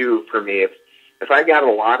depends too for me. If I got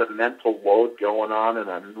a lot of mental load going on and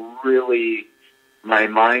my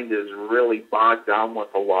mind is really bogged down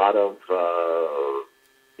with a lot of,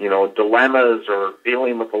 dilemmas or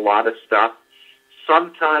dealing with a lot of stuff,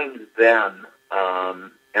 sometimes then,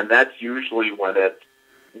 and that's usually when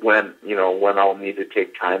I'll need to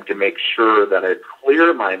take time to make sure that I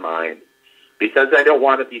clear my mind, because I don't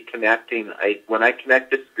want to be connecting. When I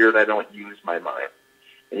connect to spirit, I don't use my mind.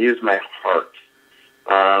 I use my heart.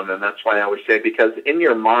 And that's why I always say, because in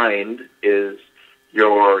your mind is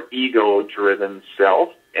your ego-driven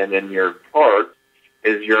self, and in your heart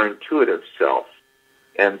is your intuitive self.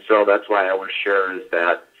 And so that's why I always share is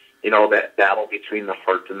that, that battle between the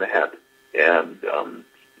heart and the head. And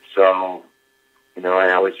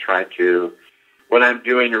I always try to, when I'm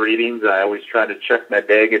doing readings, I always try to check my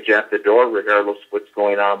baggage at the door, regardless of what's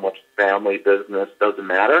going on, what's family, business, doesn't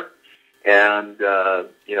matter. And,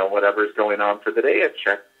 whatever's going on for the day, I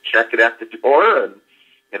check it at the door,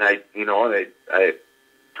 and I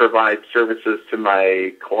provide services to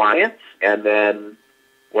my clients, and then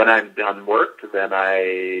when I'm done work, then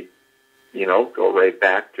I, go right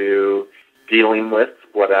back to dealing with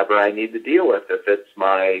whatever I need to deal with. If it's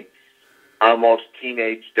my almost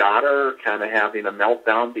teenage daughter kind of having a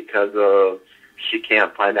meltdown because of she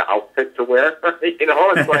can't find an outfit to wear,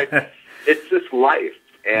 it's like, it's just life.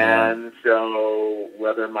 And so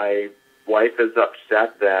whether my wife is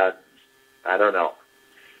upset that, I don't know,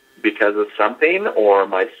 because of something, or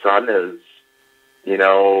my son is, I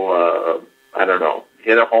don't know,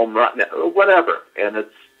 hit a home run, whatever. And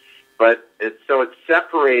it's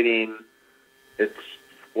separating,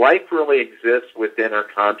 life really exists within our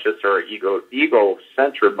conscious or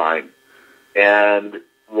ego-centered mind. And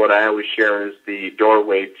what I always share is the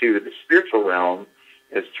doorway to the spiritual realm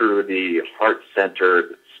is through the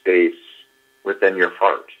heart-centered space within your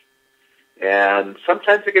heart. And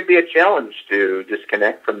sometimes it can be a challenge to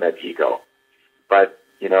disconnect from that ego. But,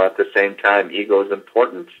 at the same time, ego is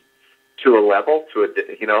important to a level, to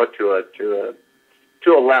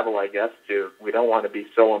a level, I guess, we don't want to be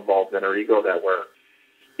so involved in our ego that we're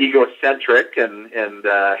egocentric and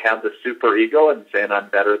have the super ego and saying I'm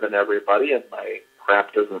better than everybody and my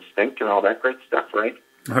crap doesn't stink and all that great stuff, right?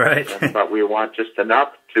 Right. But we want just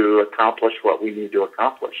enough to accomplish what we need to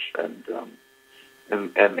accomplish, and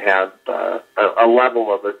have a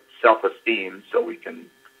level of self-esteem so we can,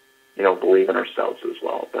 believe in ourselves as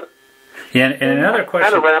well. But and another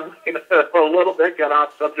question. Kind of rambling a little bit, got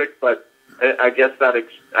off subject, but I guess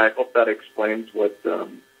I hope that explains what the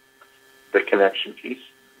connection piece.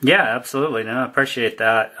 Yeah, absolutely. No, I appreciate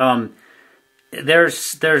that.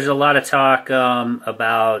 There's a lot of talk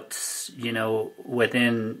about,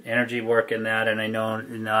 within energy work and that, and I know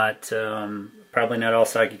probably not all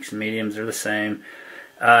psychics and mediums are the same.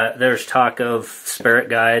 There's talk of spirit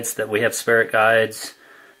guides, that we have spirit guides.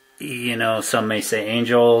 Some may say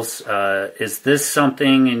angels. Is this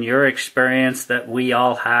something in your experience that we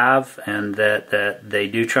all have, and that they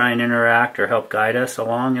do try and interact or help guide us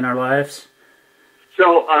along in our lives?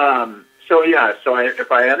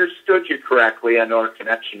 If I understood you correctly, I know our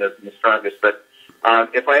connection isn't the strongest, but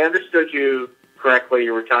if I understood you correctly,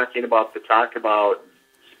 you were talking about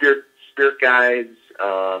spirit guides,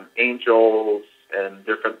 angels, and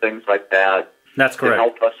different things like that. That's correct. To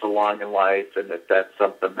help us along in life, and that's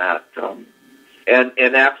something that,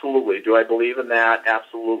 and absolutely, do I believe in that?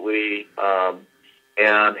 Absolutely.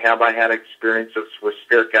 And have I had experiences with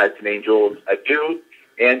spirit guides and angels? I do.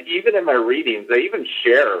 And even in my readings, I even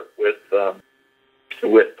share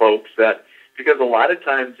with folks that, because a lot of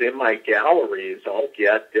times in my galleries, I'll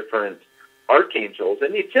get different archangels,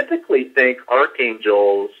 and you typically think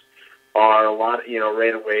archangels are a lot,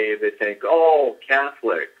 right away they think, oh,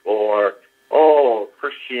 Catholic, or, oh,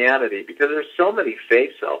 Christianity, because there's so many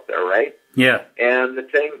faiths out there, right? Yeah. And the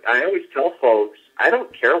thing, I always tell folks, I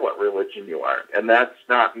don't care what religion you are, and that's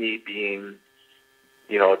not me being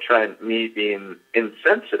being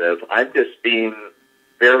insensitive. I'm just being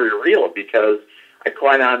very real, because I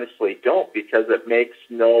quite honestly don't, because it makes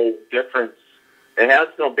no difference. It has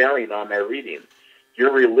no bearing on my reading.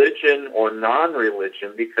 Your religion or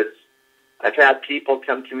non-religion, because I've had people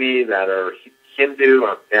come to me that are Hindu,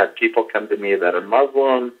 I've had people come to me that are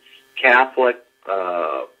Muslim, Catholic,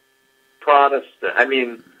 Protestant. I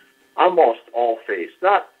mean, almost all faiths,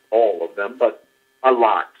 not all of them, but a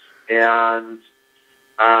lot. And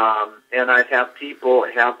I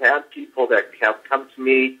have had people that have come to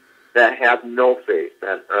me that have no faith,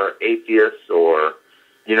 that are atheists or,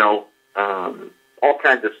 all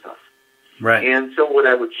kinds of stuff. Right. And so what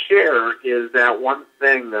I would share is that one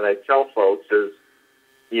thing that I tell folks is,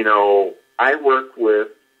 I work with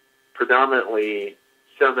predominantly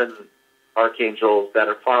 7 archangels that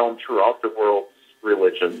are found throughout the world's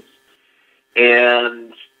religions.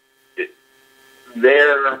 And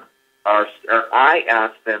I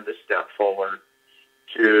ask them to step forward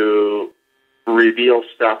to reveal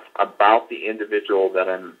stuff about the individual that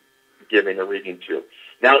I'm giving a reading to.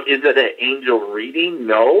 Now, is it an angel reading?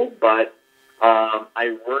 No, but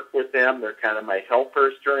I work with them. They're kind of my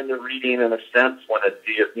helpers during the reading, in a sense, when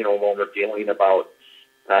we're dealing about,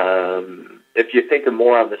 if you think of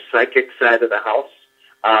more on the psychic side of the house.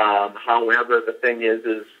 However, the thing is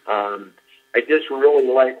I just really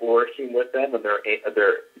like working with them and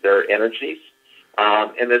their energies,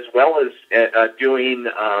 and as well as doing.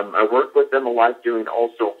 I work with them a lot, doing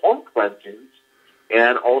also home cleansings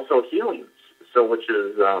and also healings. So, which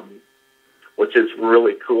is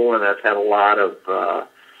really cool, and I've had a lot of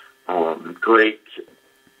great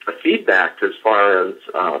feedback as far as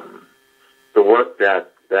the work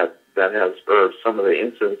that has, or some of the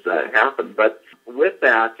incidents that happened. But with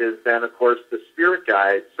that is then, of course, the spirit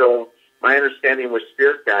guides. So my understanding with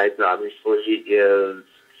spirit guides, obviously, is,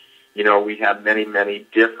 we have many, many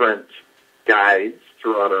different guides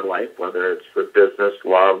throughout our life, whether it's for business,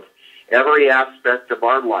 love, every aspect of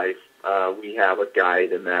our life. We have a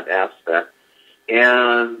guide in that aspect.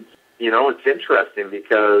 And, it's interesting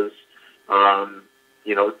because,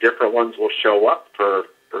 different ones will show up for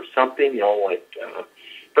something,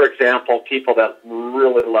 for example, people that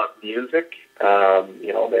really love music, they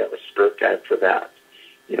have a spirit guide for that.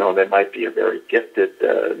 They might be a very gifted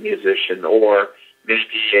musician, or maybe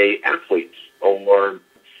a athlete. Or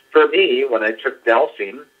for me, when I took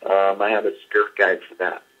dowsing, I had a spirit guide for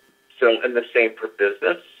that. So, and the same for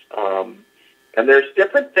business. And there's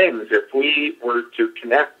different things. If we were to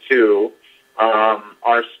connect to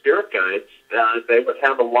our spirit guides, they would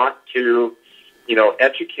have a lot to,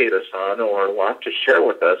 educate us on, or a lot to share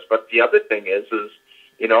with us. But the other thing is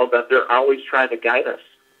that they're always trying to guide us.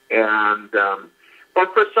 And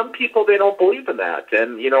but for some people, they don't believe in that.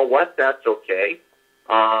 And you know what? That's okay.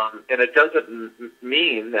 And it doesn't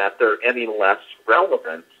mean that they're any less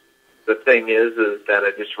relevant. The thing is that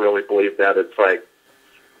I just really believe that it's like,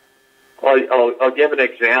 I'll give an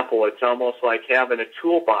example. It's almost like having a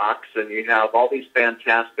toolbox and you have all these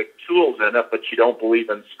fantastic tools in it, but you don't believe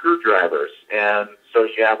in screwdrivers. And so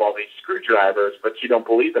you have all these screwdrivers, but you don't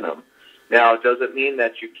believe in them. Now, does it mean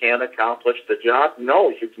that you can't accomplish the job? No,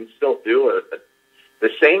 you can still do the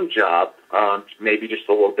same job, maybe just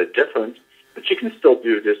a little bit different, but you can still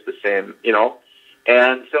do just the same,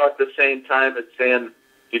 And so at the same time, it's saying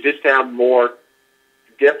you just have more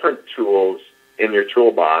different tools in your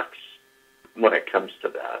toolbox when it comes to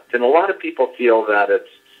that. And a lot of people feel that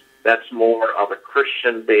that's more of a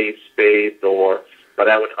Christian-based faith, but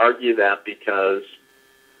I would argue that because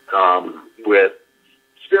with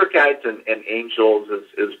spirit guides and angels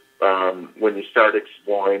is when you start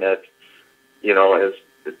exploring it,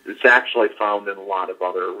 it's actually found in a lot of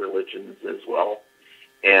other religions as well,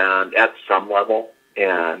 and at some level.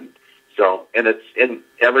 And so, and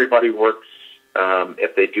everybody works,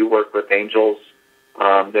 if they do work with angels,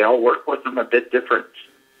 they all work with them a bit different.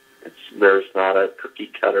 There's not a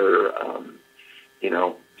cookie cutter,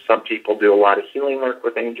 some people do a lot of healing work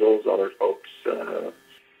with angels. Other folks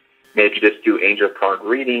maybe just do angel card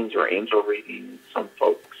readings or angel readings. Some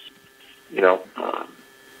folks,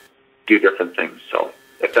 do different things. So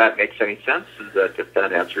if that makes any sense, if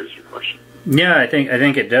that answers your question. Yeah, I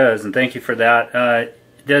think it does, and thank you for that.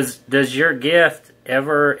 Does your gift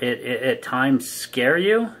ever at times scare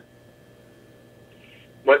you?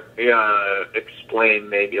 What explain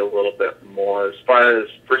maybe a little bit more as far as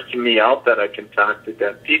freaking me out that I can talk to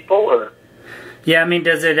dead people, or? Yeah, I mean,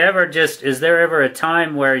 is there ever a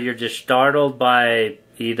time where you're just startled by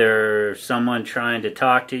either someone trying to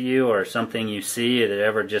talk to you or something you see that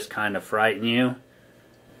ever just kind of frighten you?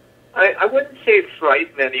 I wouldn't say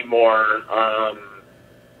frighten anymore.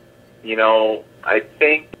 I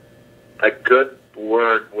think a good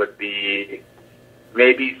word would be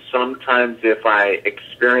maybe sometimes if I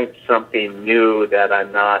experience something new that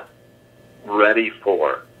I'm not ready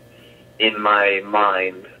for in my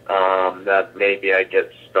mind, that maybe I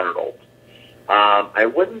get startled. I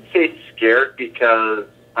wouldn't say scared because,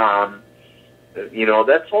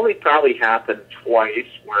 that's only probably happened twice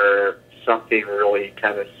where something really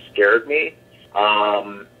kind of scared me.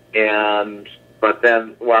 But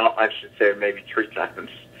then, well, I should say maybe 3 times.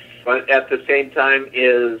 But at the same time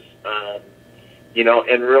is, you know,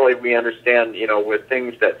 and really we understand, you know, with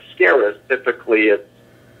things that scare us, typically it's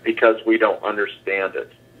because we don't understand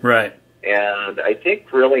it. Right. And I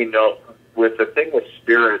think really with the thing with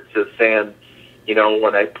spirits is saying, you know,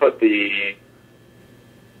 when I put you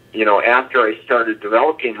know, after I started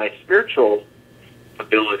developing my spiritual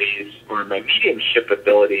abilities or my mediumship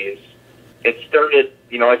abilities, it started,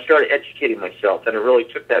 you know, I started educating myself, and it really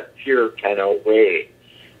took that fear kind of away.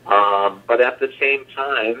 But at the same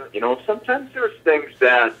time, you know, sometimes there's things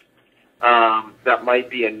that that might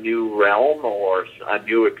be a new realm or a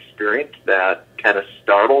new experience that kind of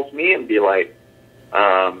startles me and be like,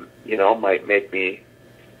 you know, might make me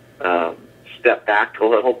step back a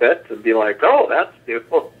little bit and be like, oh, that's new.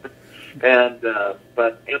 And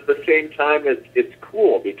but at the same time, it's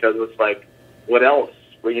cool because it's like, what else?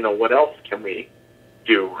 Well, you know, what else can we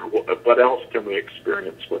do? What else can we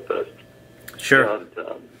experience with this? Sure. And,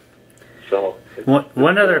 so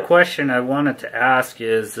one other question I wanted to ask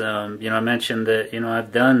is, you know, I mentioned that, you know,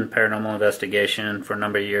 I've done paranormal investigation for a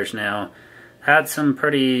number of years now, had some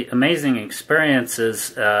pretty amazing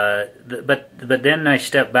experiences, but then I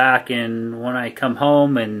step back, and when I come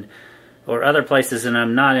home or other places and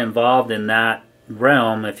I'm not involved in that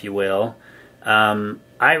realm, if you will,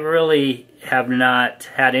 I really have not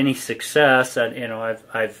had any success. You know,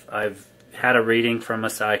 I've had a reading from a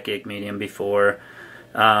psychic medium before.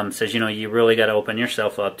 Says, you know, you really got to open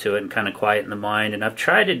yourself up to it and kind of quieten the mind. And I've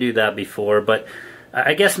tried to do that before, but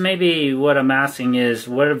I guess maybe what I'm asking is,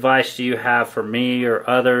 what advice do you have for me or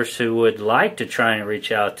others who would like to try and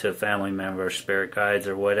reach out to family members, spirit guides,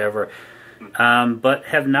 or whatever, but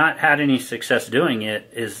have not had any success doing it?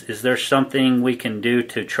 Is there something we can do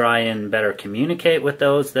to try and better communicate with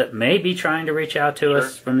those that may be trying to reach out to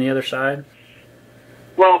us from the other side?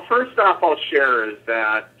 Well, first off, I'll share is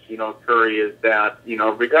that, you know, Curry, is that, you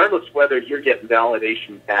know, regardless whether you're getting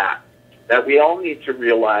validation back, that we all need to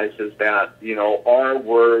realize is that, you know, our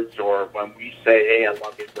words, or when we say, hey, I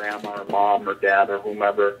love you, Grandma or Mom or Dad or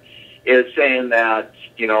whomever, is saying that,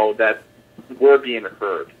 you know, that we're being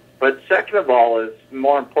heard. But second of all is,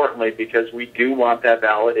 more importantly, because we do want that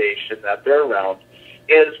validation that they're around,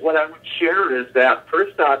 is what I would share is that,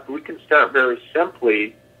 first off, we can start very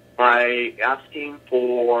simply by asking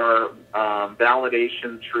for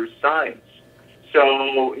validation through signs.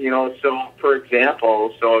 So, you know, so for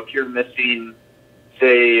example, so if you're missing,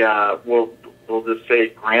 say, we'll just say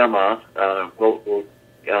Grandma,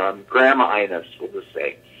 Grandma Ines, we'll just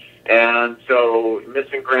say. And so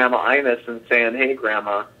missing Grandma Ines and saying, hey,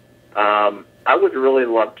 Grandma, I would really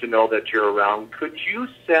love to know that you're around. Could you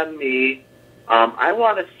send me, I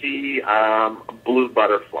want to see a blue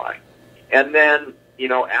butterfly. And then, you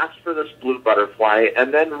know, ask for this blue butterfly,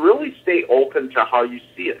 and then really stay open to how you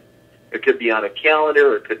see it. It could be on a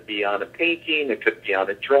calendar, it could be on a painting, it could be on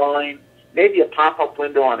a drawing, maybe a pop-up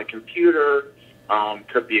window on a computer,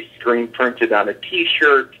 could be a screen printed on a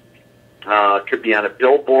T-shirt, could be on a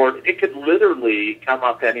billboard. It could literally come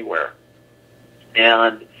up anywhere.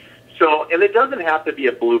 And so, and it doesn't have to be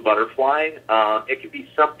a blue butterfly. It could be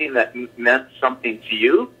something that meant something to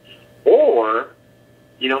you, or,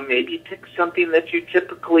 you know, maybe pick something that you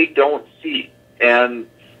typically don't see. And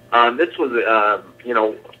this was, you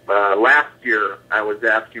know, last year I was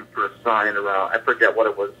asking for a sign around, I forget what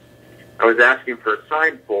it was, I was asking for a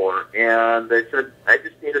sign for, and they said, I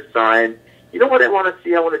just need a sign. You know what I want to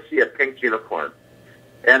see? I want to see a pink unicorn.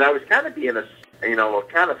 And I was kind of being you know,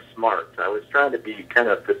 kind of smart. I was trying to be kind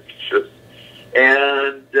of facetious.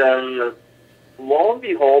 And lo and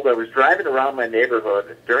behold, I was driving around my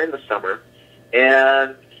neighborhood during the summer,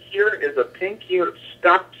 and here is a pink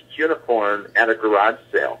stuffed unicorn at a garage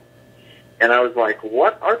sale. And I was like,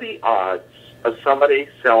 what are the odds of somebody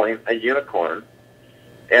selling a unicorn?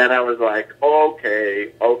 And I was like,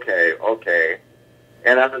 okay.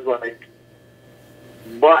 And I was like,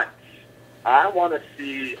 but I want to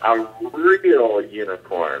see a real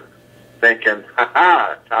unicorn. Thinking,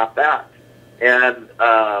 ha-ha, top that. And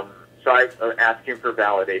so I was asking for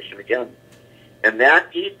validation again. And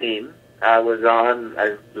that evening, I was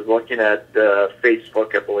looking at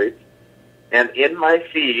Facebook, I believe, and in my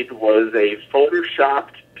feed was a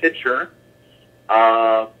photoshopped picture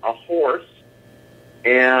of a horse,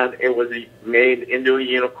 and it was made into a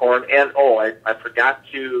unicorn. And, I forgot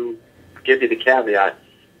to give you the caveat.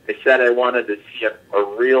 They said I wanted to see a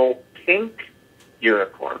real pink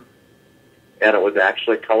unicorn, and it was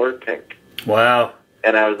actually colored pink. Wow.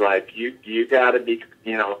 And I was like, you got to be,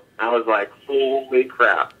 you know, I was like, holy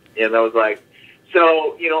crap. And I was like,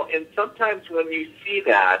 So, and sometimes when you see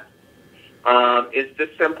that, it's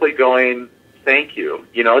just simply going, thank you.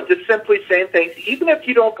 Just simply saying thanks, even if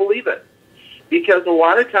you don't believe it. Because a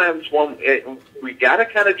lot of times we got to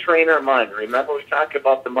kind of train our mind. Remember, we talked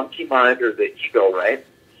about the monkey mind or the ego, right?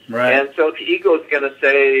 Right. And so the ego is going to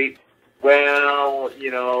say, well,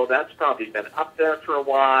 that's probably been up there for a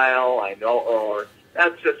while, I know, or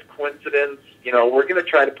that's just coincidence. We're going to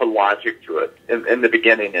try to put logic to it in the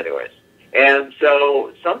beginning anyways. And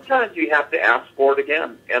so sometimes you have to ask for it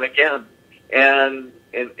again and again. And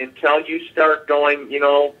until you start going,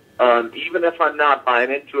 even if I'm not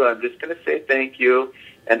buying into it, I'm just going to say thank you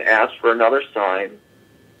and ask for another sign.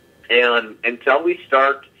 And until we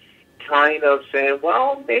start kind of saying,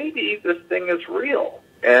 well, maybe this thing is real.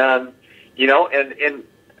 And, and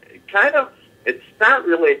kind of, it's not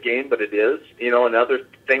really a game, but it is. Another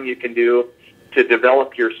thing you can do to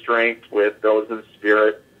develop your strength with those in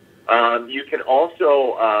spirit. You can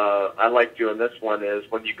also, I like doing this one, is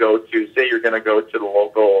when you go to, say you're going to go to the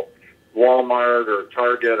local Walmart or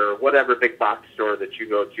Target or whatever big box store that you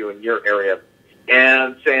go to in your area,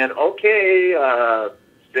 and saying, okay,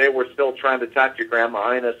 say we're still trying to talk to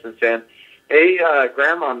Grandma Ines and saying, hey,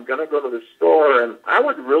 Grandma, I'm going to go to the store, and I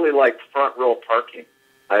would really like front row parking.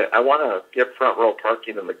 I want to get front row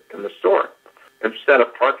parking in the store instead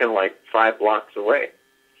of parking like 5 blocks away.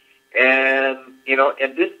 And,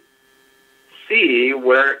 and just see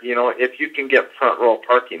where, if you can get front row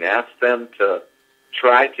parking. Ask them to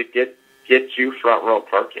try to get you front row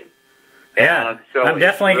parking. Yeah, so I'm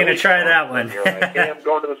definitely going to try that one. You're like, hey, I'm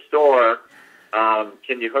going to the store.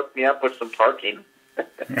 Can you hook me up with some parking?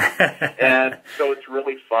 And so it's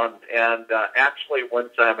really fun. And actually, one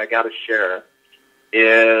time I got to share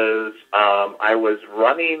is I was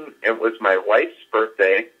running. It was my wife's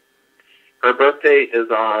birthday. Her birthday is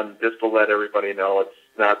on, just to let everybody know, it's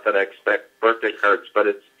not that I expect birthday cards, but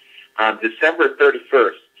it's on December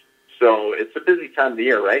 31st. So it's a busy time of the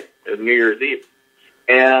year, right? New Year's Eve.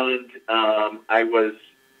 And I was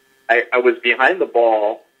behind the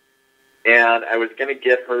ball, and I was going to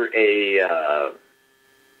get her a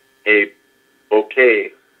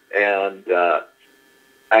bouquet, and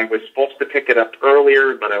I was supposed to pick it up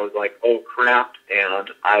earlier, but I was like, oh crap, and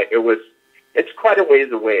it's quite a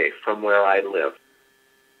ways away from where I live.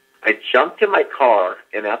 I jumped in my car,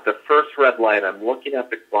 and at the first red light, I'm looking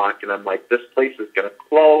at the clock, and I'm like, this place is going to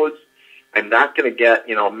close. I'm not going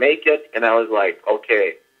to make it. And I was like,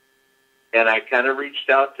 okay. And I kind of reached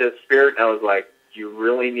out to Spirit, and I was like, you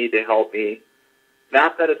really need to help me.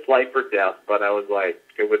 Not that it's life or death, but I was like,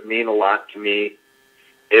 it would mean a lot to me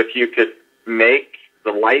if you could make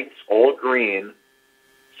the lights all green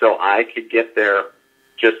so I could get there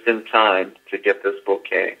just in time to get this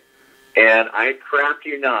bouquet. And I crap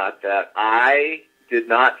you not that I did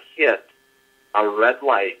not hit a red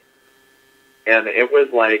light, and it was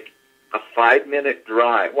like a 5-minute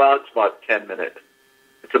drive. Well, it's about 10 minutes.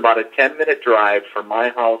 It's about a 10-minute drive from my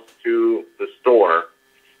house to the store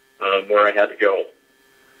where I had to go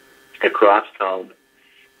across town.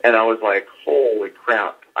 And I was like, holy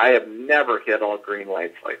crap, I have never hit all green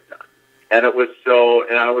lights like that. And it was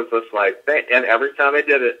and I was just like, and every time I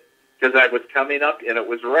did it, because I was coming up and it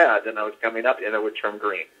was red, and I was coming up and it would turn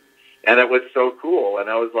green. And it was so cool. And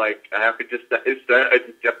I was like, I just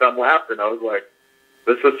kept on laughing. I was like,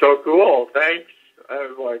 this is so cool. Thanks. I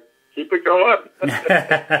was like, keep it going.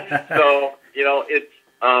 So,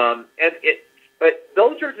 but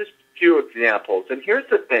those are just few examples. And here's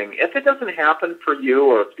the thing. If it doesn't happen for you,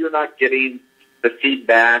 or if you're not getting the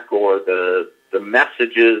feedback or the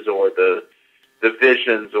messages or the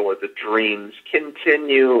visions or the dreams,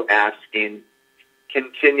 continue asking,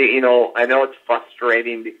 I know it's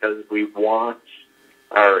frustrating because we want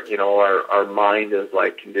our mind is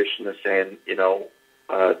like conditioned to saying, to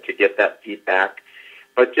get that feedback,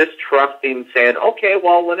 but just trusting, saying, okay,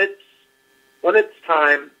 well, when it's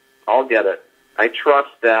time, I'll get it. I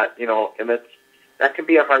trust that, and that can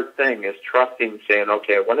be a hard thing, is trusting, saying,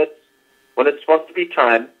 okay, when it's supposed to be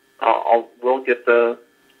time, we'll get that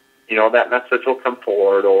message will come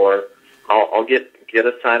forward, or I'll get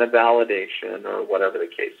a sign of validation, or whatever the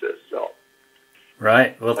case is. So,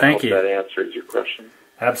 right. Well, thank you. That answers your question.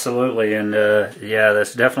 Absolutely, and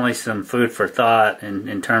there's definitely some food for thought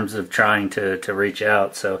in terms of trying to reach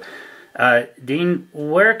out. So, Dean,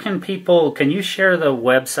 where can you share the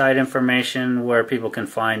website information where people can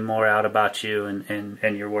find more out about you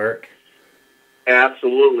and your work?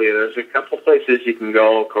 Absolutely. There's a couple places you can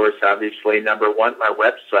go. Of course, obviously, number one, my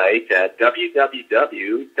website at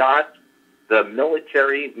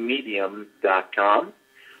www.themilitarymedium.com,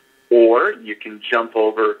 or you can jump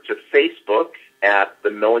over to Facebook at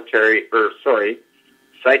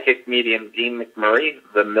Psychic Medium Dean McMurray,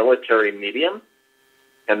 the Military Medium.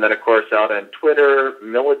 And then, of course, out on Twitter,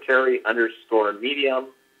 military_medium.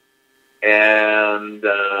 And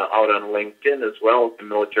out on LinkedIn as well, the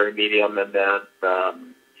Military Medium. And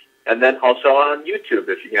then also on YouTube,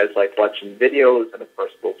 if you guys like watching videos. And, of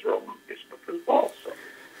course, those are on Facebook as well. So.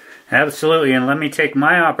 Absolutely, and let me take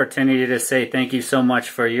my opportunity to say thank you so much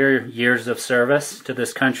for your years of service to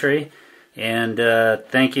this country, and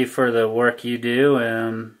thank you for the work you do,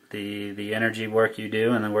 the energy work you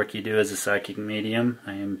do, and the work you do as a psychic medium.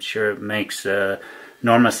 I am sure it makes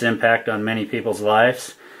enormous impact on many people's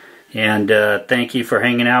lives, and thank you for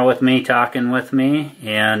hanging out with me, talking with me,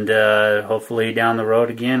 and hopefully down the road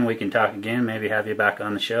again we can talk again, maybe have you back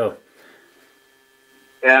on the show.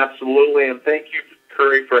 Absolutely, and thank you,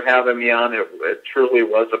 Curry, for having me on. It truly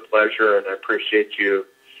was a pleasure, and I appreciate you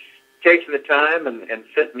taking the time and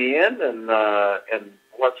fitting me in. And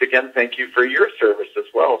once again, thank you for your service as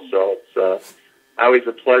well. So it's always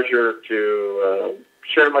a pleasure to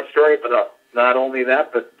share my story, but not only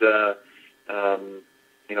that, but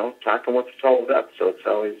talking with the fellow vets. So it's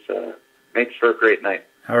always makes for a great night.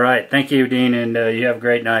 All right, thank you, Dean, and you have a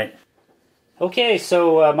great night. Okay,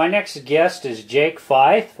 so my next guest is Jake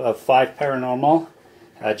Fife of Fife Paranormal.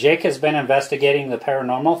 Jake has been investigating the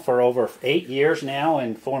paranormal for over 8 years now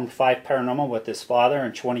and formed Fife Paranormal with his father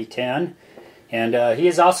in 2010. And he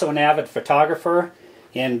is also an avid photographer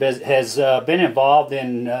and has been involved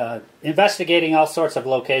in investigating all sorts of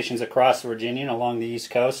locations across Virginia and along the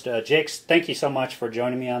East Coast. Jake, thank you so much for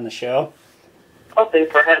joining me on the show. Oh,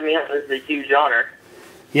 thanks for having me on. This is a huge honor.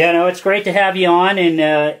 Yeah, no, it's great to have you on,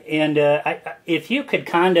 and if you could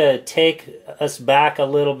kind of take us back a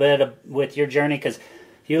little bit with your journey, because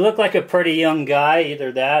you look like a pretty young guy, either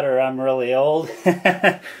that or I'm really old,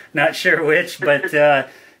 not sure which, but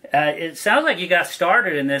it sounds like you got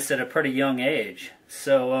started in this at a pretty young age.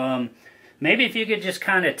 So maybe if you could just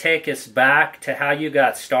kind of take us back to how you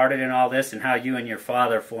got started in all this and how you and your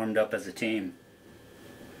father formed up as a team.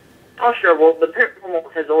 Oh, sure. Well, the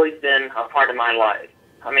paranormal has always been a part of my life.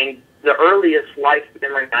 I mean, the earliest life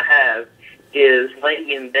memory I have is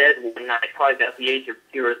laying in bed one night, probably about the age of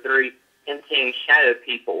 2 or 3, and seeing shadow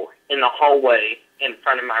people in the hallway in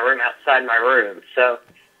front of my room, outside my room. So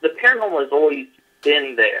the paranormal has always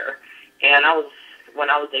been there. And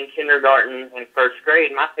when I was in kindergarten and first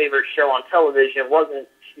grade, my favorite show on television wasn't,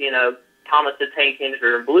 Thomas the Tank Engine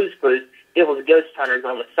or Blue's Clues. It was Ghost Hunters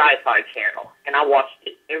on the Sci-Fi Channel. And I watched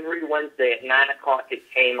it every Wednesday at 9 o'clock it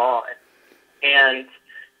came on. And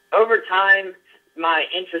over time, my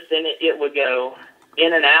interest in it would go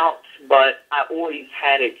in and out, but I always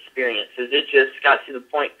had experiences. It just got to the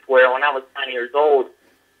point where when I was 9 years old,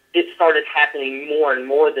 it started happening more and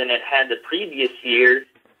more than it had the previous years.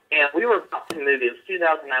 And we were about to move. It was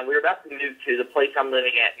 2009. We were about to move to the place I'm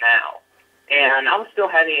living at now. And I was still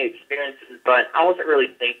having experiences, but I wasn't really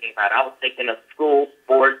thinking about it. I was thinking of school,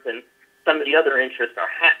 sports, and some of the other interests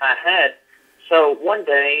I had. So one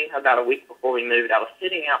day, about a week before we moved, I was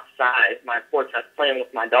sitting outside my porch. I was playing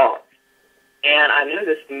with my dog, and I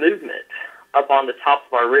noticed movement up on the top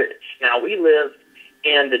of our ridge. Now, we live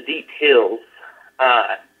in the deep hills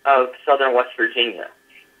of southern West Virginia,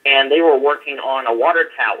 and they were working on a water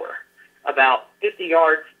tower about 50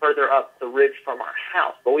 yards further up the ridge from our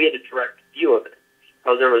house, but we had a direct view of it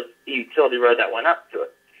because there was a utility road that went up to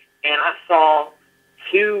it. And I saw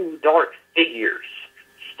 2 dark figures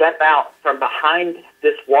step out from behind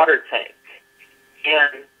this water tank.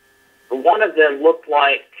 And one of them looked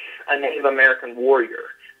like a Native American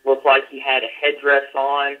warrior. Looked like he had a headdress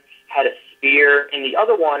on, had a spear, and the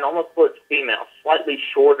other one almost looked female, slightly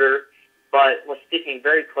shorter, but was sticking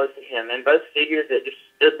very close to him. And both figures that just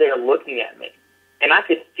stood there looking at me. And I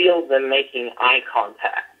could feel them making eye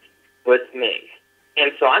contact with me.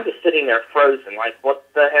 And so I'm just sitting there frozen, like, what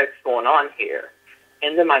the heck's going on here?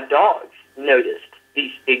 And then my dogs noticed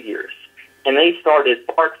these figures, and they started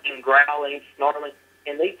barking, growling, snarling,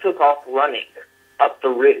 and they took off running up the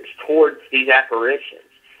ridge towards these apparitions.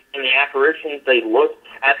 And the apparitions, they looked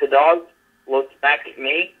at the dogs, looked back at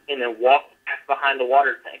me, and then walked back behind the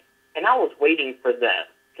water tank. And I was waiting for them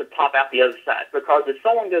to pop out the other side, because if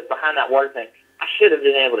someone goes behind that water tank, I should have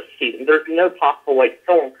been able to see them. There's no possible way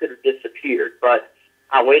someone could have disappeared, but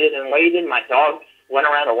I waited and waited. My dogs went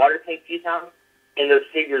around the water tank a few times, and those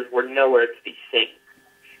figures were nowhere to be seen.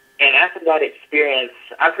 And after that experience,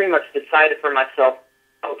 I pretty much decided for myself,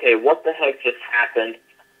 okay, what the heck just happened?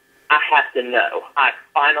 I have to know. I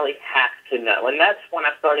finally have to know. And that's when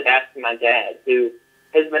I started asking my dad, who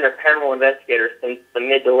has been a paranormal investigator since the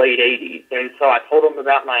mid to late 80s. And so I told him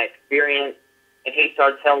about my experience, and he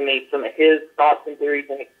started telling me some of his thoughts and theories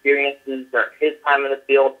and experiences during his time in the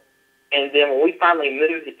field. And then when we finally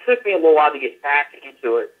moved, it took me a little while to get back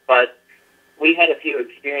into it, but we had a few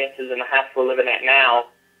experiences in the house we're living at now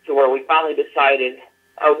to where we finally decided,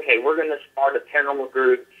 okay, we're going to start a paranormal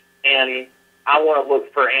group, and I want to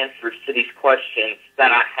look for answers to these questions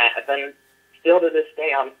that I have. And still to this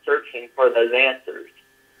day, I'm searching for those answers.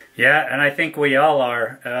 Yeah, and I think we all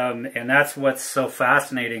are, and that's what's so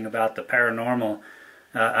fascinating about the paranormal.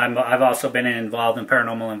 I've also been involved in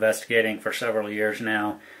paranormal investigating for several years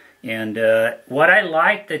now, and what I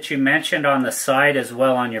like that you mentioned on the site as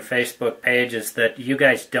well on your Facebook page is that you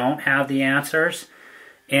guys don't have the answers,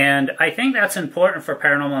 and I think that's important for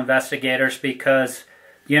paranormal investigators because,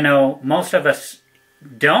 you know, most of us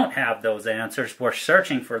don't have those answers. We're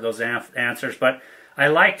searching for those answers, but I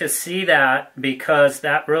like to see that because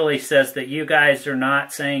that really says that you guys are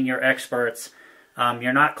not saying you're experts.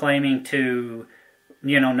 You're not claiming to,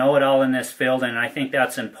 you know it all in this field, and I think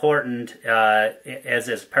that's important as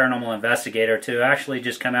a paranormal investigator to actually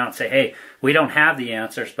just come out and say, hey, we don't have the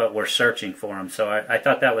answers, but we're searching for them. So I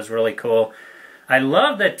thought that was really cool. I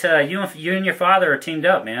love that you and your father are teamed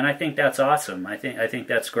up, man. I think that's awesome. I think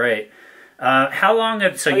that's great. How long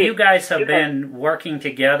have you guys have been working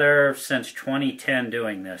together since 2010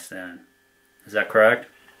 doing this then? Is that correct?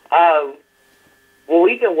 Well,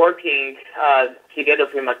 we've been working together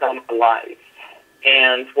pretty much all my life.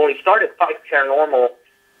 And when we started Fife Paranormal,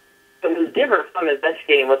 it was different from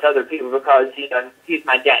investigating with other people because, you know, he's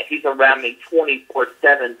my dad. He's around me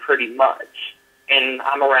 24/7 pretty much. And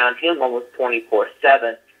I'm around him almost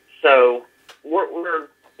 24/7. So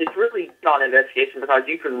it's really not an investigation because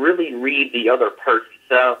you can really read the other person.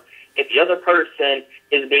 So if the other person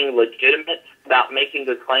is being legitimate about making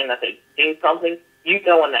the claim that they've seen something, you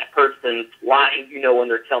know when that person's lying. You know when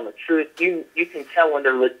they're telling the truth. You can tell when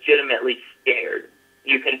they're legitimately scared.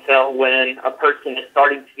 You can tell when a person is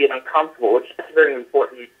starting to get uncomfortable, which is very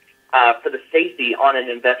important for the safety on an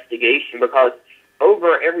investigation because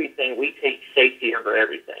over everything, we take safety over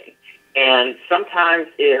everything. And sometimes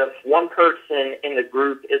if one person in the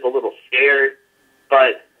group is a little scared,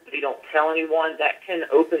 but they don't tell anyone, that can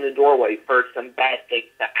open the doorway for some bad things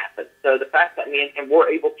to happen. So the fact that me and him were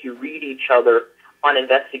able to read each other on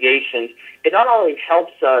investigations, it not only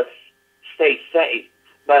helps us stay safe,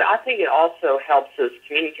 but I think it also helps us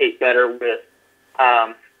communicate better with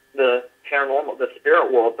the paranormal, the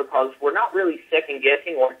spirit world, because we're not really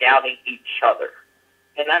second-guessing or doubting each other.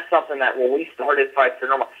 And that's something that when we started Fife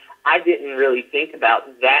Paranormal, I didn't really think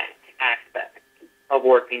about that aspect of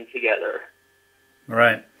working together.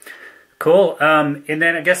 Right. Cool. And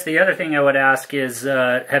then I guess the other thing I would ask is,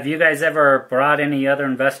 have you guys ever brought any other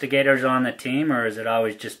investigators on the team, or has it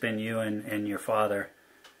always just been you and your father?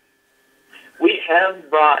 We have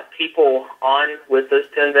brought people on with us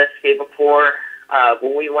to investigate before.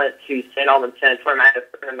 When we went to St. Albans Sanatorium, I had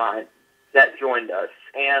a friend of mine that joined us.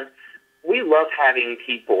 And we love having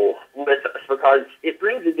people with us because it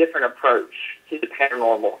brings a different approach to the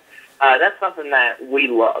paranormal. That's something that we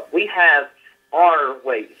love. We have our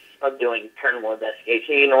ways of doing paranormal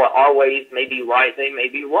investigation. You know what? Our ways may be right, they may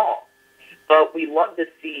be wrong. But we love to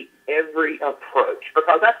see every approach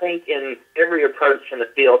because I think in every approach in the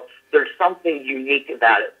field, there's something unique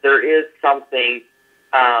about it. There is something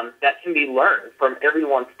that can be learned from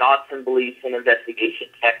everyone's thoughts and beliefs and investigation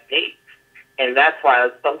techniques. And that's why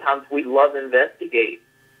sometimes we love investigate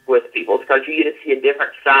with people because you get to see a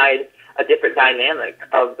different side, a different dynamic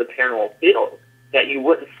of the paranormal field that you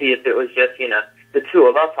wouldn't see if it was just, you know, the two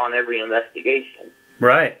of us on every investigation.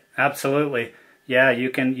 Right. Absolutely. Yeah, you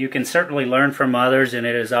can certainly learn from others, and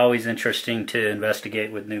it is always interesting to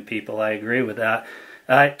investigate with new people. I agree with that.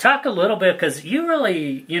 Talk a little bit, because you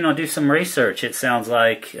really, do some research, it sounds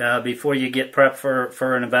like, before you get prepped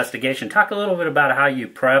for an investigation. Talk a little bit about how you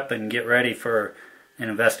prep and get ready for an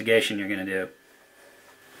investigation you're going to do.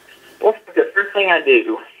 Well, the first thing I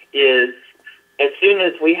do is, as soon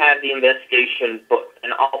as we have the investigation booked,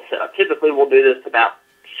 and also typically we'll do this about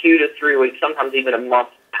 2 to 3 weeks, sometimes even a month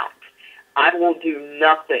out, I will do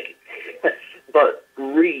nothing but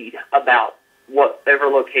read about whatever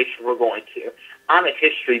location we're going to. I'm a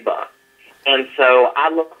history buff, and so I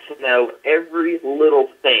look to know every little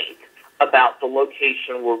thing about the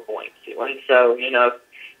location we're going to. And so,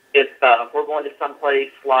 if we're going to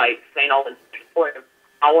someplace like St. Albans,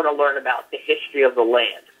 I want to learn about the history of the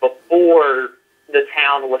land before the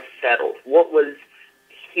town was settled. What was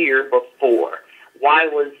here before? Why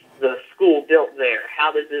was the school built there?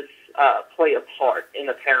 How does this play a part in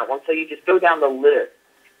the paranormal? And so you just go down the list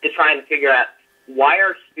to try and figure out, why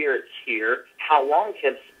are spirits here? How long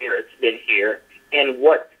have spirits been here? And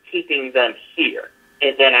what keeping them here?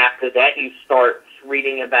 And then after that, you start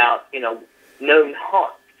reading about, known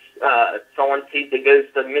haunts. Someone sees the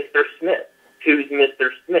ghost of Mr. Smith. Who's Mr.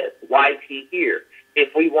 Smith? Why is he here?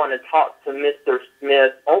 If we want to talk to Mr.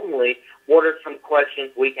 Smith only, what are some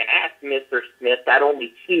questions we can ask Mr. Smith that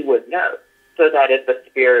only he would know? So that if the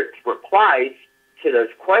spirit replies to those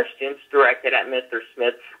questions directed at Mr.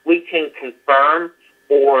 Smith, we can confirm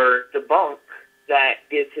or debunk that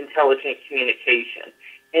it's intelligent communication.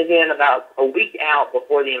 And then about a week out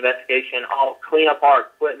before the investigation, I'll clean up our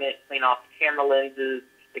equipment, clean off the camera lenses,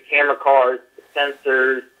 the camera cards, the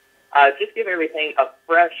sensors, just give everything a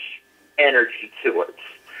fresh energy to it.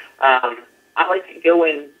 I like to go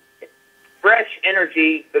in fresh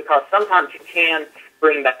energy because sometimes you can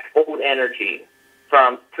bring back old energy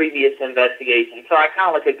from previous investigations. So I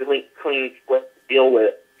kind of like a clean split to deal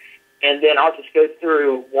with. And then I'll just go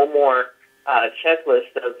through one more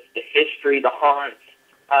checklist of the history, the haunts,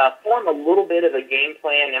 form a little bit of a game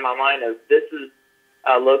plan in my mind of this is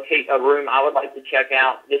locate a room I would like to check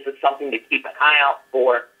out. This is something to keep an eye out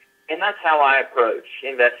for. And that's how I approach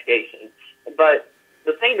investigations. But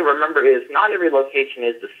the thing to remember is not every location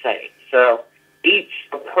is the same. So each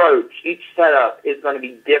approach, each setup is going to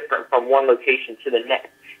be different from one location to the next.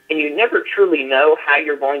 And you never truly know how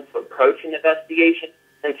you're going to approach an investigation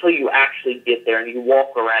until you actually get there and you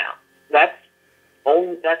walk around. That's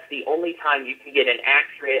the only time you can get an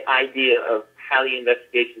accurate idea of how the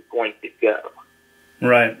investigation is going to go.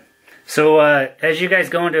 Right. So as you guys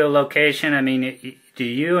go into a location, I mean, do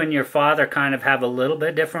you and your father kind of have a little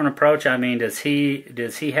bit different approach? I mean, does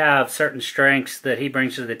he have certain strengths that he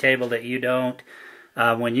brings to the table that you don't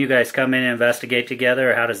when you guys come in and investigate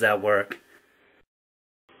together, or how does that work?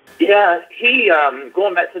 Yeah, he,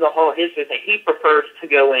 going back to the whole history thing, he prefers to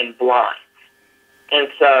go in blind. And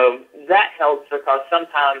so that helps because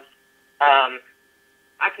sometimes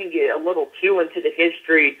I can get a little too into the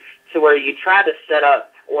history to where you try to set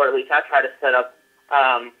up, or at least I try to set up,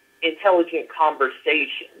 intelligent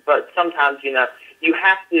conversation. But sometimes, you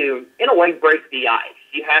have to, in a way, break the ice.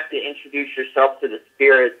 You have to introduce yourself to the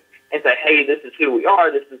spirits and say, hey, this is who we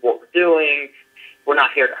are, this is what we're doing, we're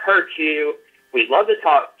not here to hurt you. We'd love to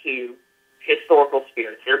talk to historical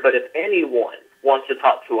spirits here, but if anyone wants to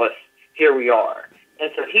talk to us, here we are.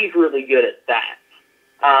 And so he's really good at that.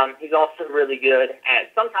 He's also really good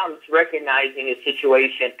at sometimes recognizing a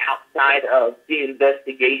situation outside of the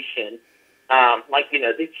investigation, like,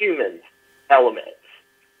 the human elements.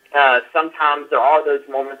 Sometimes there are those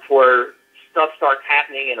moments where stuff starts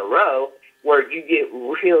happening in a row where you get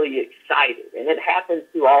really excited. And it happens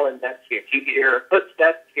to all investigators. You hear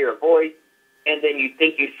footsteps, hear a voice, and then you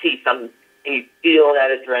think you see something, and you feel that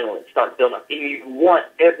adrenaline start building up. And you want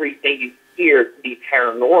everything you hear to be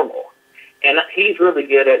paranormal. And he's really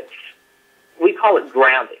good at, we call it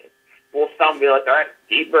grounding. We'll stop and be like, all right,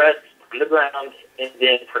 deep breaths on the ground, and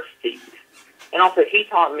then proceed. And also, he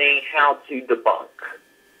taught me how to debunk.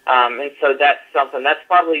 And so that's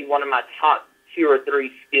probably one of my top 2 or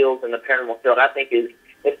 3 skills in the paranormal field I think is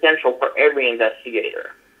essential for every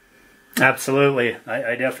investigator. Absolutely.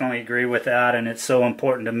 I definitely agree with that, and it's so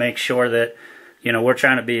important to make sure that, we're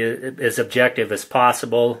trying to be as objective as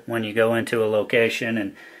possible when you go into a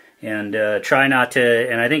location, and try not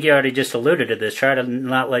to, and I think you already just alluded to this, try to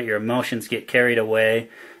not let your emotions get carried away.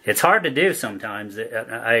 It's hard to do sometimes.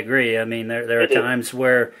 I agree. I mean, there are times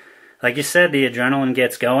where, like you said, the adrenaline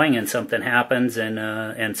gets going and something happens,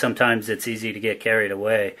 and sometimes it's easy to get carried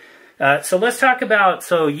away. So let's talk about,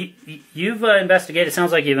 so you've investigated,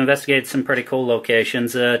 sounds like you've investigated some pretty cool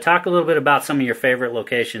locations. Talk a little bit about some of your favorite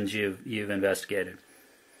locations you've investigated.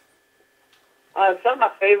 Some of my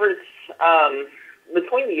favorites,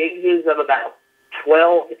 between the ages of about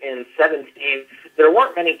 12 and 17, there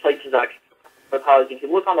weren't many places because if you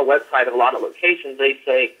look on the website of a lot of locations, they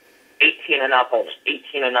say 18 and up only,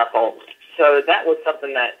 18 and up only. So that was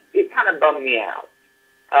something that, it kind of bummed me out.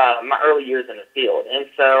 My early years in the field. And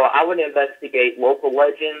so I would investigate local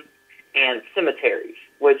legends and cemeteries,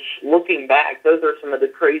 which, looking back, those are some of the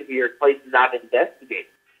crazier places I've investigated.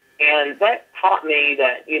 And that taught me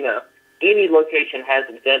that, any location has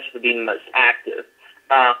the potential to be the most active.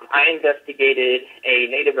 I investigated a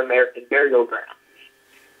Native American burial ground.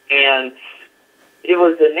 And it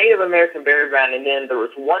was a Native American burial ground, and then there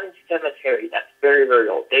was one cemetery that's very, very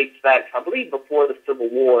old, dates back, I believe, before the Civil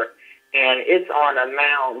War, and it's on a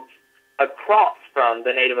mound across from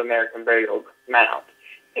the Native American burial mound.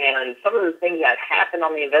 And some of the things that happened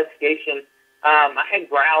on the investigation, I had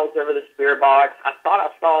growls over the spirit box. I thought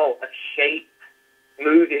I saw a shape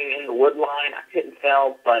moving in the wood line. I couldn't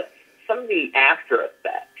tell, but some of the after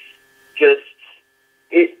effects,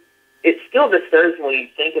 it still disturbs me when you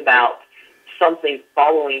think about something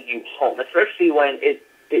following you home, especially when it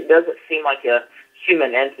doesn't seem like a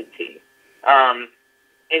human entity.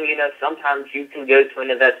 And, you know, sometimes you can go to an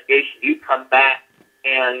investigation, you come back,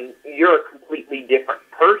 and you're a completely different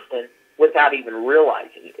person without even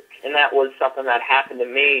realizing it. And that was something that happened to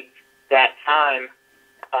me that time.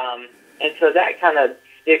 And so that kind of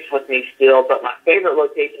sticks with me still. But my favorite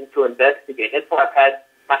location to investigate, that's where I've had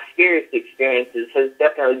my scariest experiences, has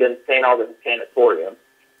definitely been St. Albans Sanatorium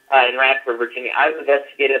in Radford, Virginia. I've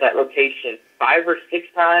investigated that location 5 or 6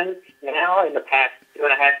 times now in the past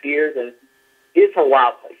 2.5 years, and it's a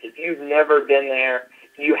wild place. If you've never been there,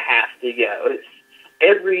 you have to go.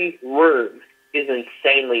 Every room is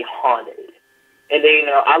insanely haunted. And then, you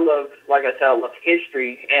know, I love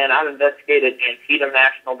history, and I've investigated Antietam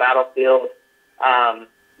National Battlefield,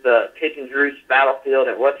 the Pigeons Roost Battlefield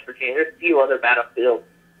at West Virginia. There's a few other battlefields.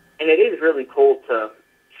 And it is really cool to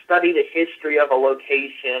study the history of a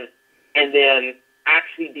location and then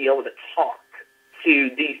actually be able to talk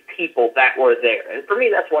to these people that were there. And for me,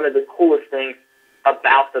 that's one of the coolest things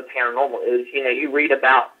about the paranormal is, you know, you read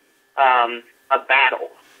about a battle,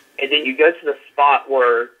 and then you go to the spot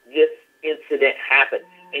where this incident happened,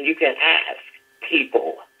 and you can ask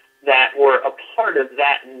people that were a part of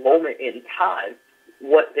that moment in time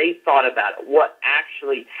what they thought about it, what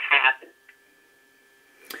actually happened.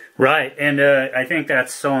 Right, and I think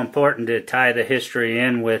that's so important to tie the history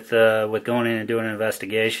in with going in and doing an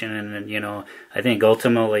investigation. And you know, I think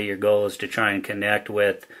ultimately your goal is to try and connect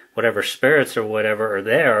with whatever spirits or whatever are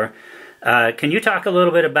there. Can you talk a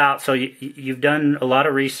little bit about? So you've done a lot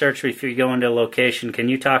of research before you go into a location. Can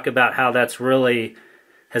you talk about how has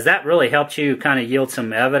that really helped you kind of yield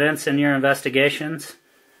some evidence in your investigations?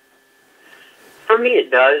 For me,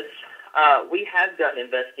 it does. We have done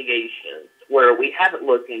investigations where we haven't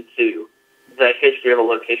looked into the history of a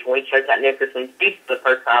location. We checked out Nickerson's Beach the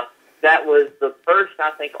first time. That was the first,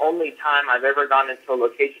 I think, only time I've ever gone into a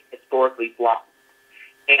location historically blocked.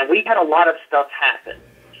 And we had a lot of stuff happen.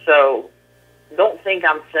 So don't think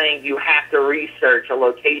I'm saying you have to research a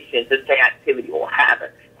location to say activity will happen.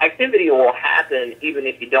 Activity will happen even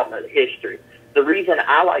if you don't know the history. The reason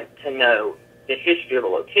I like to know the history of a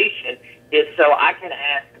location is so I can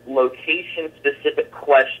ask location-specific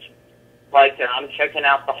questions. Like I'm checking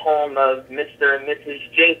out the home of Mr. and Mrs.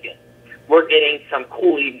 Jenkins. We're getting some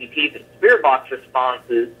cool EVPs and spirit box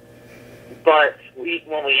responses, but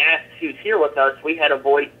when we asked who's here with us, we had a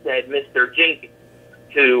voice that said Mr. Jenkins,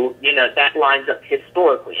 who, you know, that lines up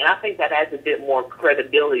historically. And I think that adds a bit more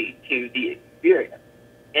credibility to the experience.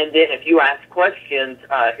 And then if you ask questions,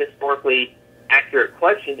 historically accurate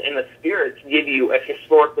questions, and the spirits give you a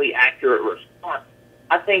historically accurate response,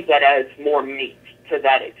 I think that adds more meat to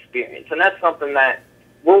that experience. And that's something that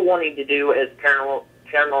we're wanting to do as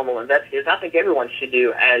paranormal investigators. I think everyone should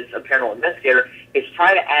do as a paranormal investigator, is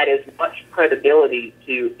try to add as much credibility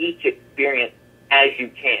to each experience as you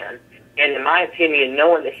can. And in my opinion,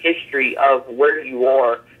 knowing the history of where you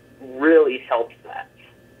are really helps that.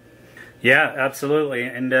 Yeah, absolutely,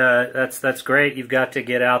 and that's great. You've got to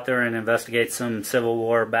get out there and investigate some Civil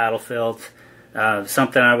War battlefields.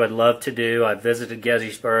 Something I would love to do. I've visited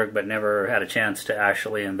Gettysburg, but never had a chance to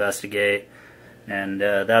actually investigate, and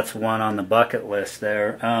that's one on the bucket list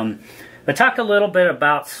there. But let's talk a little bit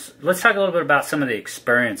about some of the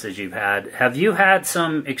experiences you've had. Have you had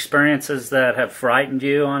some experiences that have frightened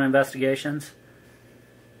you on investigations?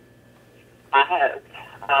 I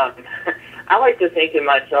have. I like to think of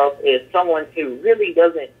myself as someone who really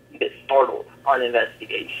doesn't get startled on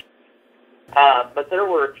investigation. But there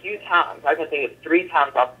were a few times, I can think of 3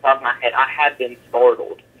 times off the top of my head, I had been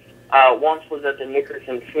startled. Once was at the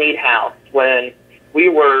Nickerson Sneed house when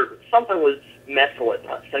something was messing with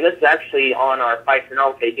us. And this is actually on our Fife of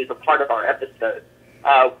Fife page. It's a part of our episode.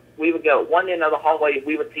 We would go one end of the hallway,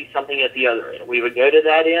 we would see something at the other end. We would go to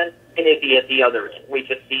that end, and it'd be at the other end. We'd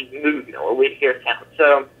just see movement, or we'd hear sound.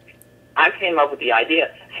 So I came up with the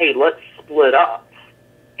idea, hey, let's split up,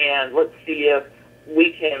 and let's see if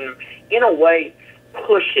we can, in a way,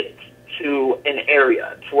 push it to an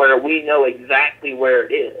area to where we know exactly where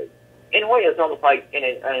it is. In a way, it's almost like in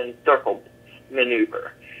a circle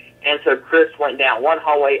maneuver. And so Chris went down one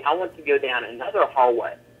hallway. I went to go down another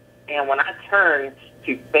hallway. And when I turned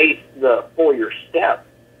to face the foyer step,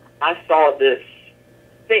 I saw this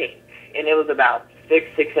thing. And it was about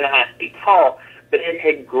 6.5 feet tall, but it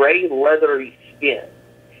had gray, leathery skin.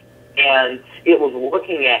 And it was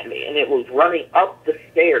looking at me, and it was running up the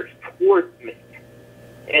stairs towards me.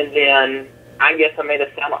 And then I guess I made a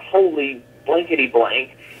sound like, holy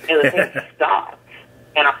blankety-blank, and the thing stopped.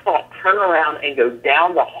 And I saw it turn around and go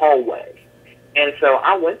down the hallway. And so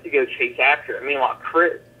I went to go chase after it. Meanwhile,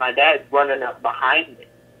 Chris, my dad's running up behind me.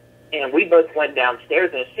 And we both went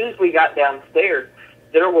downstairs. And as soon as we got downstairs,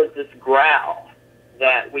 there was this growl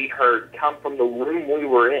that we heard come from the room we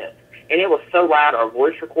were in. And it was so loud, our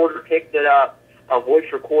voice recorder picked it up. Our voice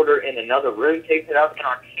recorder in another room picked it up. And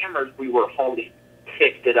our cameras we were holding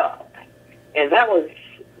picked it up. And that was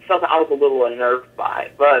something I was a little unnerved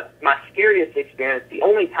by. But my scariest experience, the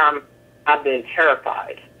only time I've been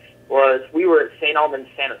terrified, was we were at St. Albans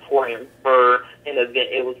Sanatorium for an event.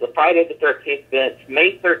 It was the Friday the 13th event,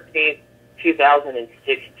 May 13th,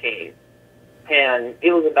 2016. And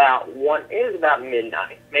it was about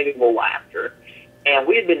midnight, maybe a little after. And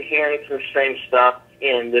we had been hearing some strange stuff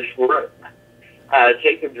in this room,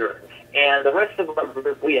 Jacob's room. And the rest of our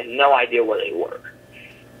group, we had no idea what they were.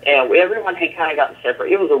 And everyone had kind of gotten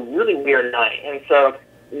separate. It was a really weird night. And so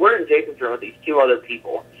we're in Jacob's room with these two other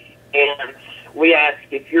people. And we asked,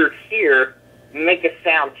 if you're here, make a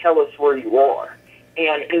sound, tell us where you are.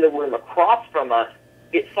 And in the room across from us,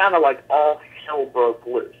 it sounded like all hell broke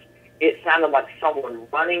loose. It sounded like someone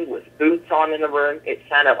running with boots on in the room. It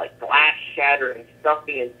sounded like glass shattering, stuff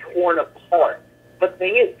being torn apart. But the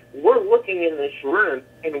thing is, we're looking in this room,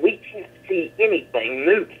 and we can't see anything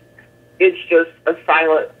moving. It's just a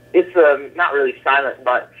silent, not really silent,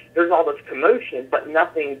 but there's all this commotion, but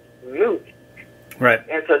nothing's moving. Right.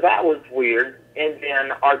 And so that was weird. And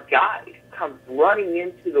then our guide comes running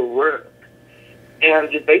into the room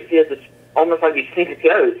and just basically has this, almost like he sneaks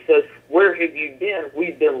goes, says, where have you been?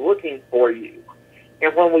 We've been looking for you.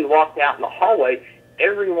 And when we walked out in the hallway,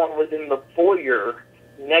 everyone was in the foyer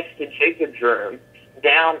next to Jacob's room,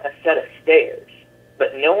 down a set of stairs.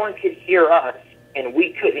 But no one could hear us, and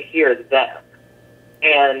we couldn't hear them.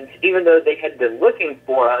 And even though they had been looking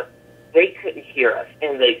for us, they couldn't hear us,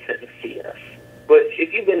 and they couldn't see us. But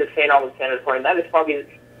if you've been to St. Albans Sanatorium, that is probably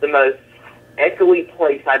the most echoey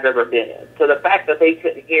place I've ever been in. So the fact that they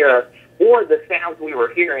couldn't hear us, or the sounds we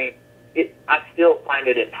were hearing, I still find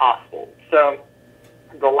it impossible. So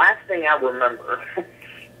the last thing I remember,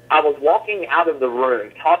 I was walking out of the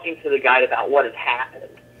room, talking to the guide about what had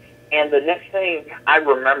happened. And the next thing I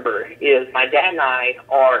remember is my dad and I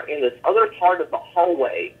are in this other part of the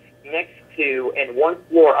hallway next to and one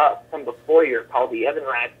floor up from the foyer called the Evan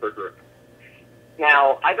Radford room.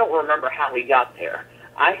 Now, I don't remember how we got there.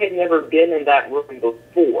 I had never been in that room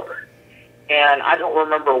before. And I don't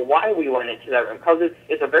remember why we went into that room, because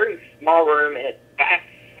it's a very small room, and it's back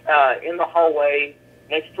in the hallway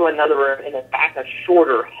next to another room, and it's back a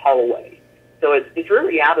shorter hallway. So it's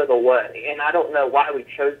really out of the way, and I don't know why we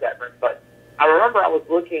chose that room, but I remember I was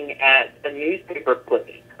looking at a newspaper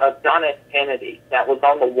clipping of John F. Kennedy that was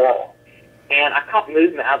on the wall, and I caught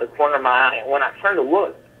movement out of the corner of my eye, and when I turned to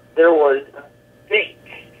look, there was a thing,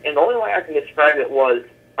 and the only way I can describe it was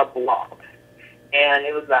a blob. And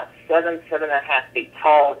it was about 7.5 feet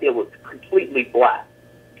tall. It was completely black.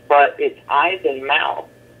 But its eyes and mouth,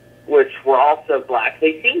 which were also black,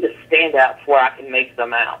 they seemed to stand out where I can make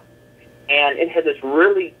them out. And it had this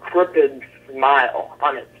really crooked smile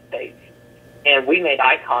on its face. And we made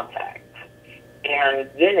eye contact. And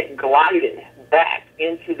then it glided back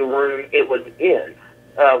into the room it was in,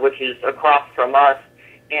 which is across from us.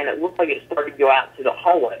 And it looked like it started to go out to the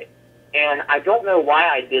hallway. And I don't know why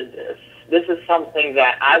I did this. This is something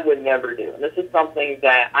that I would never do. This is something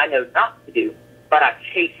that I know not to do, but I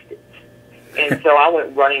chased it. And so I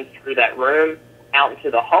went running through that room out into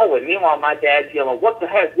the hallway. Meanwhile, my dad's yelling, what the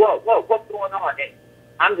heck? Whoa, what's going on? And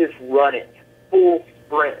I'm just running full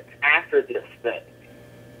sprint after this thing.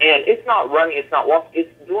 And it's not running, it's not walking,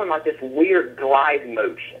 it's doing like this weird glide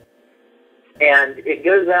motion. And it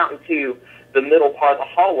goes out into the middle part of the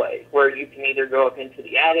hallway where you can either go up into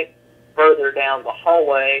the attic, further down the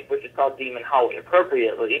hallway, which is called Demon Hallway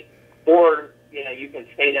appropriately, or, you can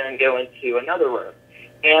stay there and go into another room.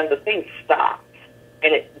 And the thing stopped,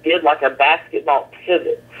 and it did like a basketball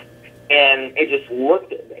pivot, and it just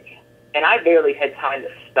looked at me. And I barely had time to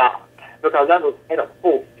stop, because I was in a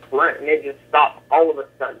full sprint, and it just stopped all of a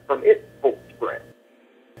sudden from its full sprint.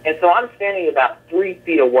 And so I'm standing about 3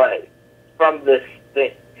 feet away from this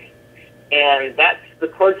thing. And that's the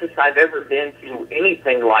closest I've ever been to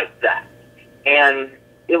anything like that. And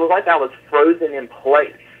it was like I was frozen in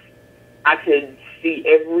place. I could see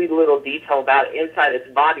every little detail about it inside its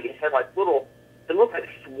body. It had like it looked like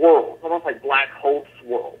swirls, almost like black hole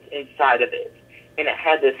swirls inside of it. And it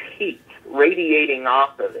had this heat radiating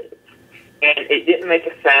off of it. And it didn't make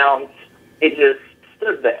a sound. It just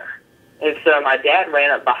stood there. And so my dad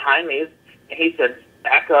ran up behind me, and he said,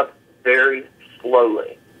 back up very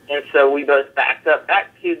slowly. And so we both backed up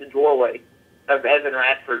back to the doorway of Evan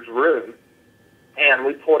Radford's room. and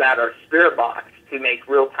we pulled out our spirit box to make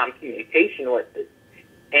real-time communication with it.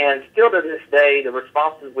 And still to this day, the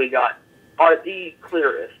responses we got are the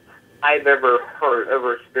clearest I've ever heard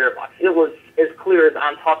over a spirit box. It was as clear as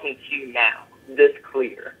I'm talking to you now, this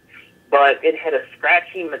clear. But it had a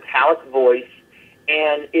scratchy, metallic voice,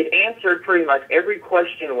 and it answered pretty much every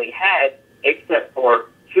question we had except for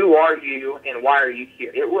who are you and why are you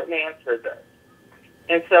here. It wouldn't answer those.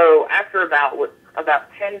 And so after about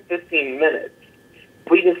 10, 15 minutes,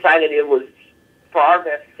 we decided it was for our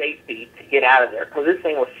best safety to get out of there because this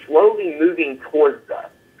thing was slowly moving towards us.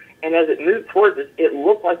 And as it moved towards us, it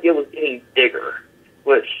looked like it was getting bigger,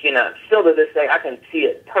 which, still to this day, I can see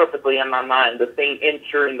it perfectly in my mind, the thing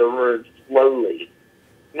entering the room slowly,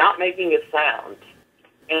 not making a sound.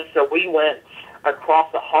 And so we went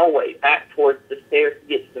across the hallway back towards the stairs to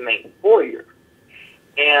get to the main foyer.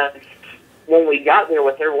 And when we got there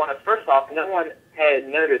with everyone, first off, no one had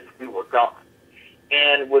noticed we were gone.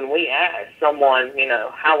 And when we asked someone,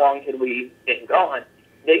 how long had we been gone,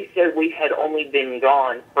 they said we had only been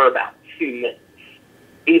gone for about 2 minutes,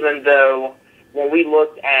 even though when we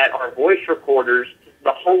looked at our voice recorders,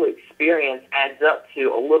 the whole experience adds up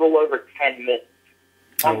to a little over 10 minutes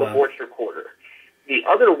on the voice recorder. The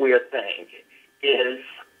other weird thing is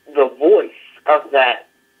the voice of that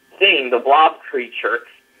thing, the blob creature,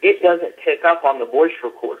 it doesn't pick up on the voice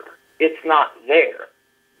recorder. It's not there.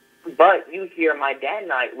 But you hear my dad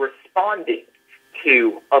and I responding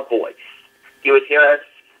to a voice. You would hear us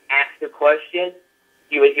ask a question.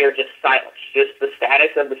 You would hear just silence, just the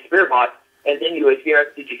static of the spirit box. And then you would hear us,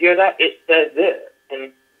 did you hear that? It says this.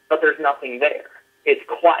 But there's nothing there. It's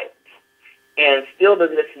quiet. And still to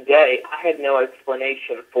this day, I had no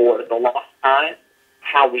explanation for the lost time,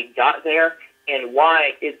 how we got there, and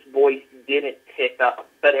why its voice didn't pick up,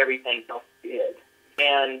 but everything else did.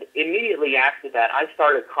 And immediately after that, I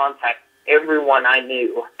started contacting everyone I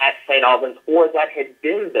knew at St. Albans or that had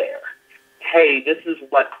been there. Hey, this is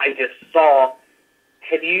what I just saw.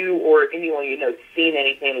 Have you or anyone you know seen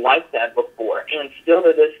anything like that before? And still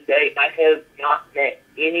to this day, I have not met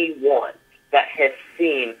anyone that has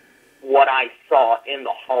seen what I saw in the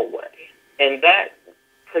hallway. And that,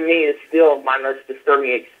 to me, is still my most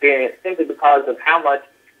disturbing experience, simply because of how much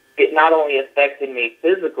it not only affected me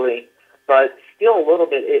physically, but still a little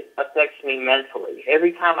bit it affects me mentally.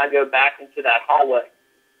 Every time I go back into that hallway,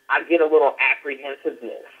 I get a little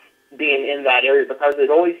apprehensiveness being in that area because it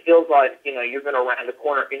always feels like, you're going to round the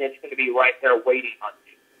corner and it's going to be right there waiting on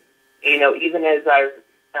you. Even as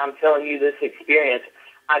I'm telling you this experience,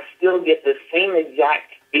 I still get the same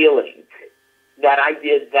exact feeling that I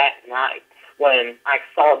did that night when I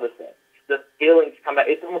saw the thing. The feelings come back.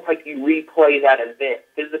 It's almost like you replay that event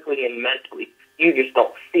physically and mentally. You just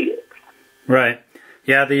don't see it. Right.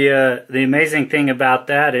 Yeah, the amazing thing about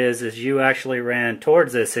that is you actually ran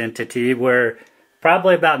towards this entity where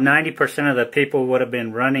probably about 90% of the people would have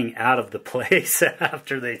been running out of the place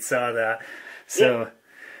after they saw that. So,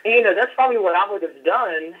 yeah. That's probably what I would have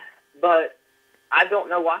done, but I don't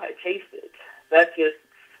know why I chased it. That's just,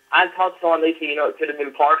 I talked to someone, they said, it could have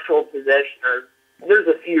been partial possession, or there's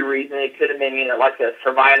a few reasons. It could have been, like a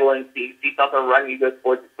survival instinct, see something run, you go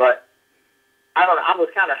towards it, but I don't know, I was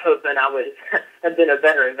kind of hoping I would have been a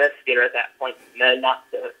better investigator at that point, not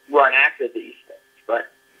to run after these things. But,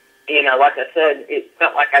 like I said, it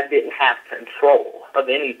felt like I didn't have control of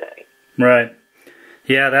anything. Right.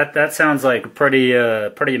 Yeah, that sounds like a pretty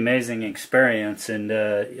amazing experience, and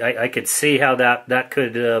I could see how that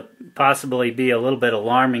could possibly be a little bit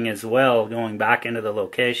alarming as well, going back into the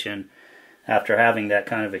location after having that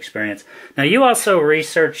kind of experience. Now, you also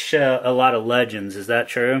research a lot of legends, is that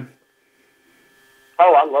true?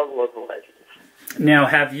 Oh, I love local legends. Now,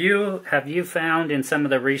 have you found in some of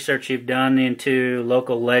the research you've done into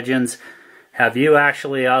local legends, have you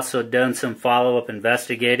actually also done some follow-up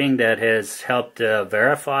investigating that has helped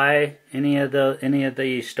verify any of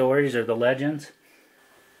the stories or the legends?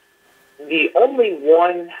 The only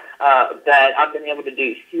one that I've been able to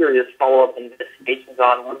do serious follow-up investigations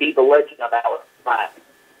on would be the legend of Alice Black,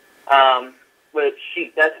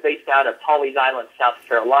 that's based out of Pawleys Island, South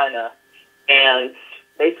Carolina, and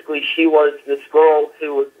basically she was this girl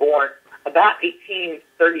who was born about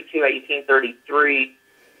 1832, 1833,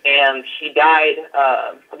 and she died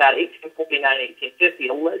about 1849, 1850,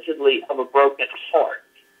 allegedly of a broken heart.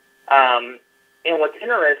 And what's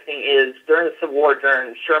interesting is during the Civil War,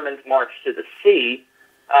 during Sherman's March to the Sea,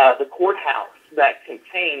 the courthouse that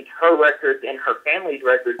contained her records and her family's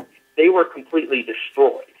records, they were completely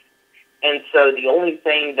destroyed. And so the only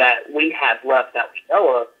thing that we have left that we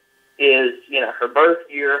know of is, her birth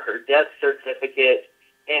year, her death certificate,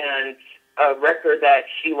 and a record that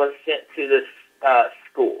she was sent to this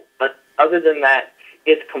school. But other than that,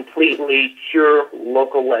 it's completely pure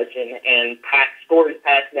local legend and stories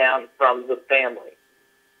passed down from the family.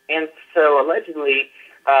 And so allegedly,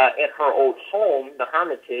 at her old home, the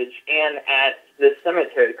Hermitage, and at this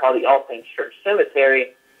cemetery called the All Saints Church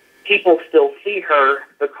Cemetery, people still see her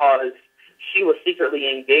because she was secretly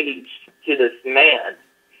engaged to this man,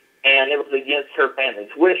 and it was against her family's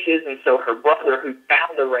wishes, and so her brother, who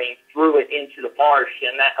found the ring, threw it into the marsh,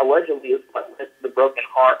 and that allegedly is what led to the broken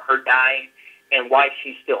heart, her dying, and why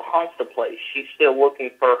she still haunts the place. She's still looking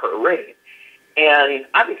for her ring. And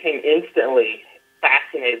I became instantly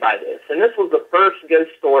fascinated by this. And this was the first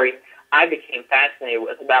ghost story I became fascinated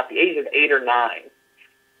with about the age of 8 or 9.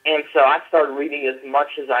 And so I started reading as much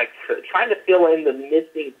as I could, trying to fill in the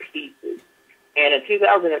missing pieces. And in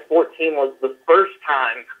 2014 was the first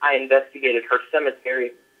time I investigated her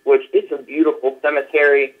cemetery, which is a beautiful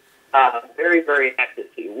cemetery, very, very active.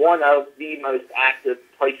 One of the most active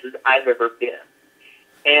places I've ever been.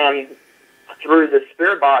 And through the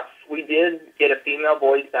spirit box, we did get a female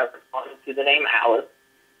voice that responded to the name Alice.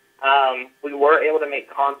 We were able to make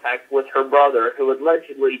contact with her brother, who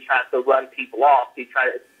allegedly tried to run people off. He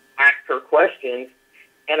tried to ask her questions.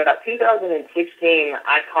 And about 2016,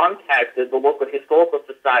 I contacted the local historical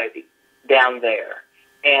society down there.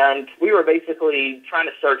 And we were basically trying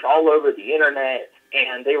to search all over the internet,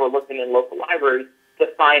 and they were looking in local libraries to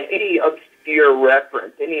find any obscure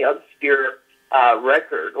reference, any obscure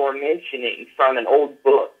record or mentioning from an old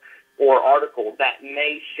book or article that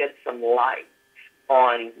may shed some light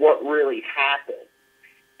on what really happened.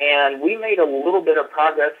 And we made a little bit of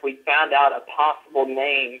progress. We found out a possible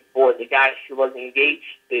name for the guy she was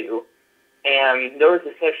engaged to. And there was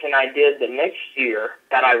a session I did the next year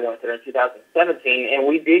that I went through in 2017, and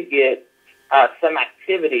we did get some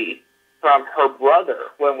activity from her brother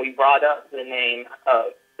when we brought up the name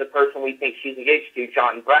of the person we think she's engaged to,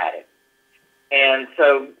 John Braddock. And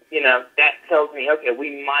so, that tells me, okay,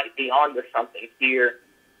 we might be onto something here.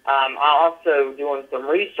 I'm also doing some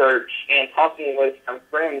research and talking with some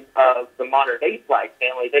friends of the modern-day Flagg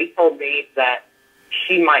family. They told me that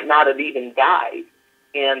she might not have even died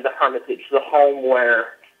in the Hermitage, the home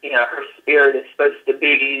where, her spirit is supposed to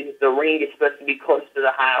be. The ring is supposed to be close to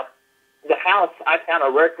the house. The house, I found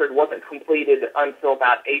a record, wasn't completed until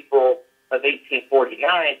about April of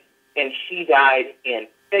 1849, and she died in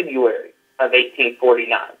February of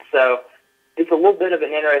 1849. So it's a little bit of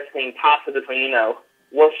an interesting toss between,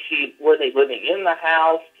 were they living in the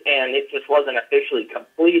house and it just wasn't officially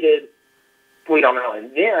completed? We don't know.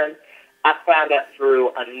 And then I found out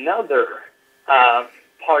through another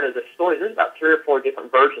part of the story, there's about 3 or 4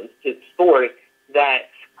 different versions to the story, that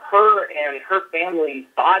her and her family's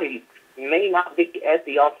bodies may not be at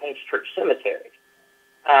the All Saints Church Cemetery.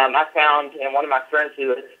 I found, and one of my friends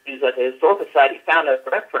who's at the Historical Society found a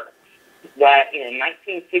reference that in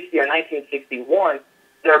 1960 or 1961,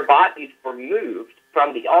 their bodies were moved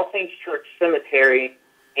from the All Saints Church Cemetery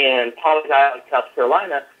in Palm Island, South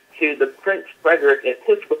Carolina, to the Prince Frederick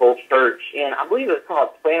Episcopal Church in, I believe it's called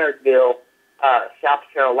Plantersville, South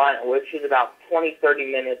Carolina, which is about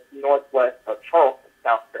 20-30 minutes northwest of Charleston,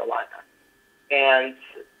 South Carolina. And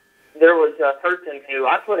there was a person who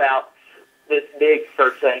I put out this big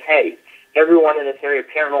search saying, hey, everyone in this area,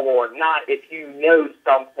 paranormal or not, if you know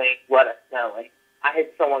something, let us know. And I had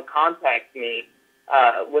someone contact me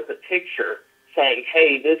with a picture saying,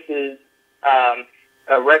 hey, this is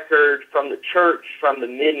a record from the church from the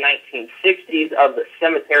mid-1960s of the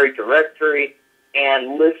cemetery directory,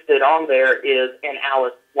 and listed on there is an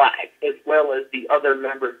Alice Flagg, as well as the other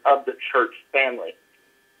members of the church family.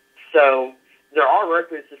 So there are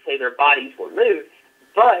records to say their bodies were moved,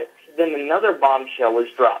 but then another bombshell was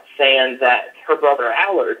dropped saying that her brother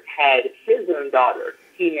Allard had his own daughter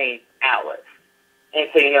he named Alice. And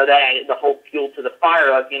so, that added the whole fuel to the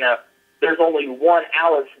fire of, there's only one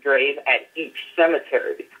Alice grave at each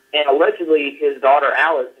cemetery. And allegedly his daughter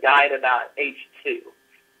Alice died about age 2.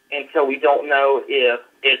 And so we don't know if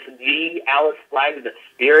it's the Alice Flagg, the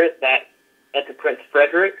spirit, that at the Prince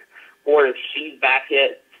Frederick, or if she's back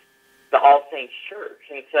at the All Saints Church.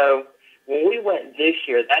 And so when we went this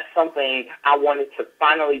year, that's something I wanted to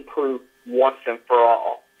finally prove once and for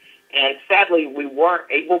all. And sadly, we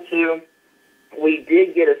weren't able to. We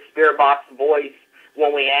did get a spirit box voice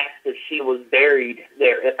when we asked if she was buried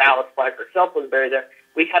there, if Alice Flagg herself was buried there.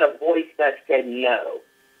 We had a voice that said no.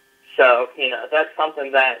 So, that's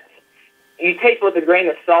something that you take with a grain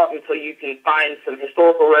of salt until you can find some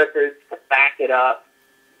historical records to back it up.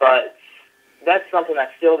 But that's something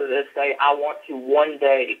that still to this day, I want to one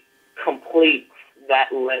day complete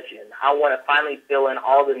that legend. I want to finally fill in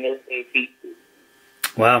all the missing pieces.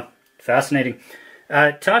 Wow. Fascinating.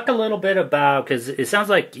 Talk a little bit about, because it sounds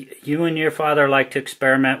like you and your father like to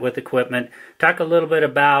experiment with equipment. Talk a little bit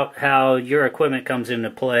about how your equipment comes into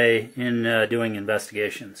play in doing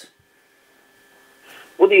investigations.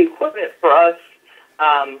 Well, the equipment for us,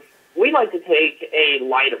 we like to take a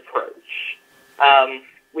light approach.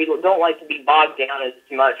 We don't like to be bogged down as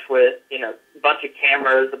much with, a bunch of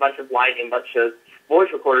cameras, a bunch of lighting, a bunch of voice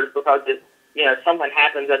recorders, because if, something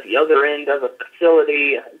happens at the other end of a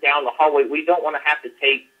facility down the hallway, we don't want to have to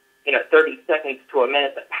take, 30 seconds to a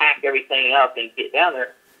minute to pack everything up and get down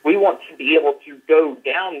there. We want to be able to go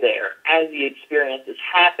down there as the experience is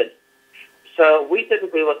happening. So we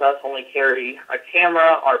typically with us only carry a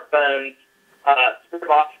camera, our phones, spirit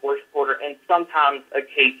box, voice recorder, and sometimes a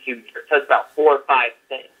K2. So it's about 4 or 5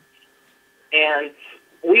 things. And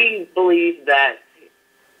we believe that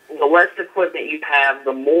the less equipment you have,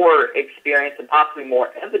 the more experience and possibly more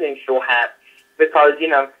evidence you'll have, because,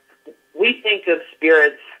 we think of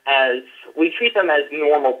spirits as, we treat them as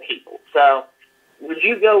normal people. So would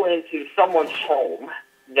you go into someone's home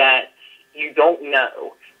that you don't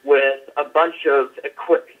know with a bunch of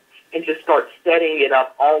equipment and just start setting it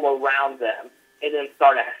up all around them and then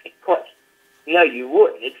start asking questions? No, you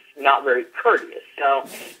wouldn't. It's not very courteous. So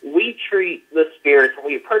we treat the spirits, and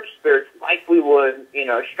we approach spirits like we would,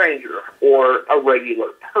 a stranger or a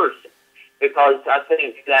regular person, because I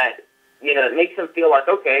think that, it makes them feel like,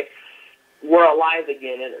 okay, we're alive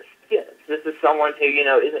again in our skins. This is someone who,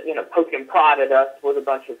 isn't, poke and prod at us with a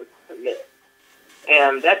bunch of equipment.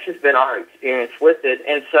 And that's just been our experience with it.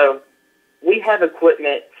 And so we have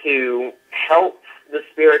equipment to help the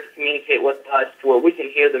spirits communicate with us to where we can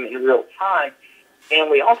hear them in real time. And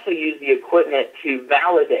we also use the equipment to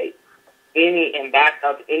validate any and back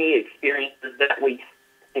up any experiences that we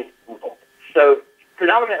have. So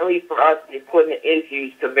predominantly for us, the equipment is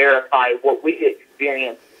used to verify what we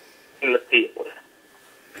experience in the field.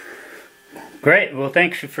 Great. Well,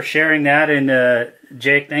 thanks for sharing that. And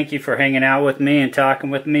Jake, thank you for hanging out with me and talking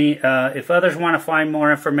with me. If others want to find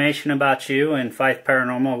more information about you and Fife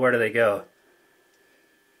Paranormal, where do they go?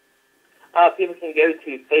 People can go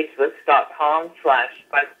to facebook.com/Fife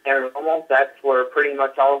Paranormal. That's where pretty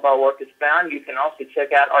much all of our work is found. You can also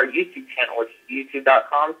check out our YouTube channel, which is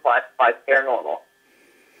youtube.com/Fife Paranormal.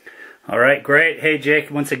 All right, great. Hey, Jake,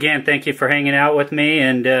 once again, thank you for hanging out with me,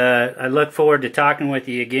 and I look forward to talking with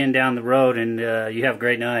you again down the road, and you have a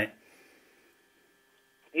great night.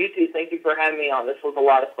 You too. Thank you for having me on. This was a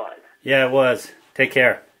lot of fun. Yeah, it was. Take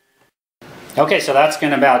care. Okay, so that's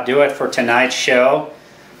going to about do it for tonight's show.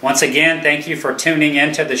 Once again, thank you for tuning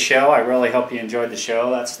into the show. I really hope you enjoyed the show.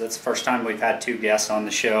 That's the first time we've had 2 guests on the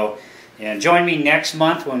show. And join me next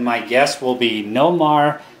month when my guest will be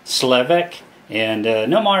Nomar Slevik. And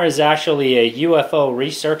Nomar is actually a UFO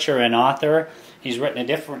researcher and author. He's written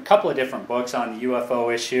a couple of different books on the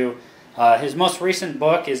UFO issue. His most recent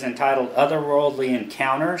book is entitled Otherworldly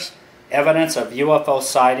Encounters, Evidence of UFO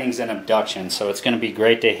Sightings and Abductions. So it's going to be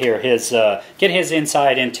great to hear get his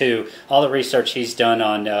insight into all the research he's done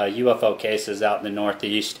on UFO cases out in the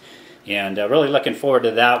Northeast. And really looking forward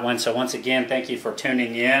to that one. So once again, thank you for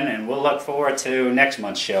tuning in, and we'll look forward to next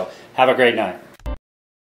month's show. Have a great night.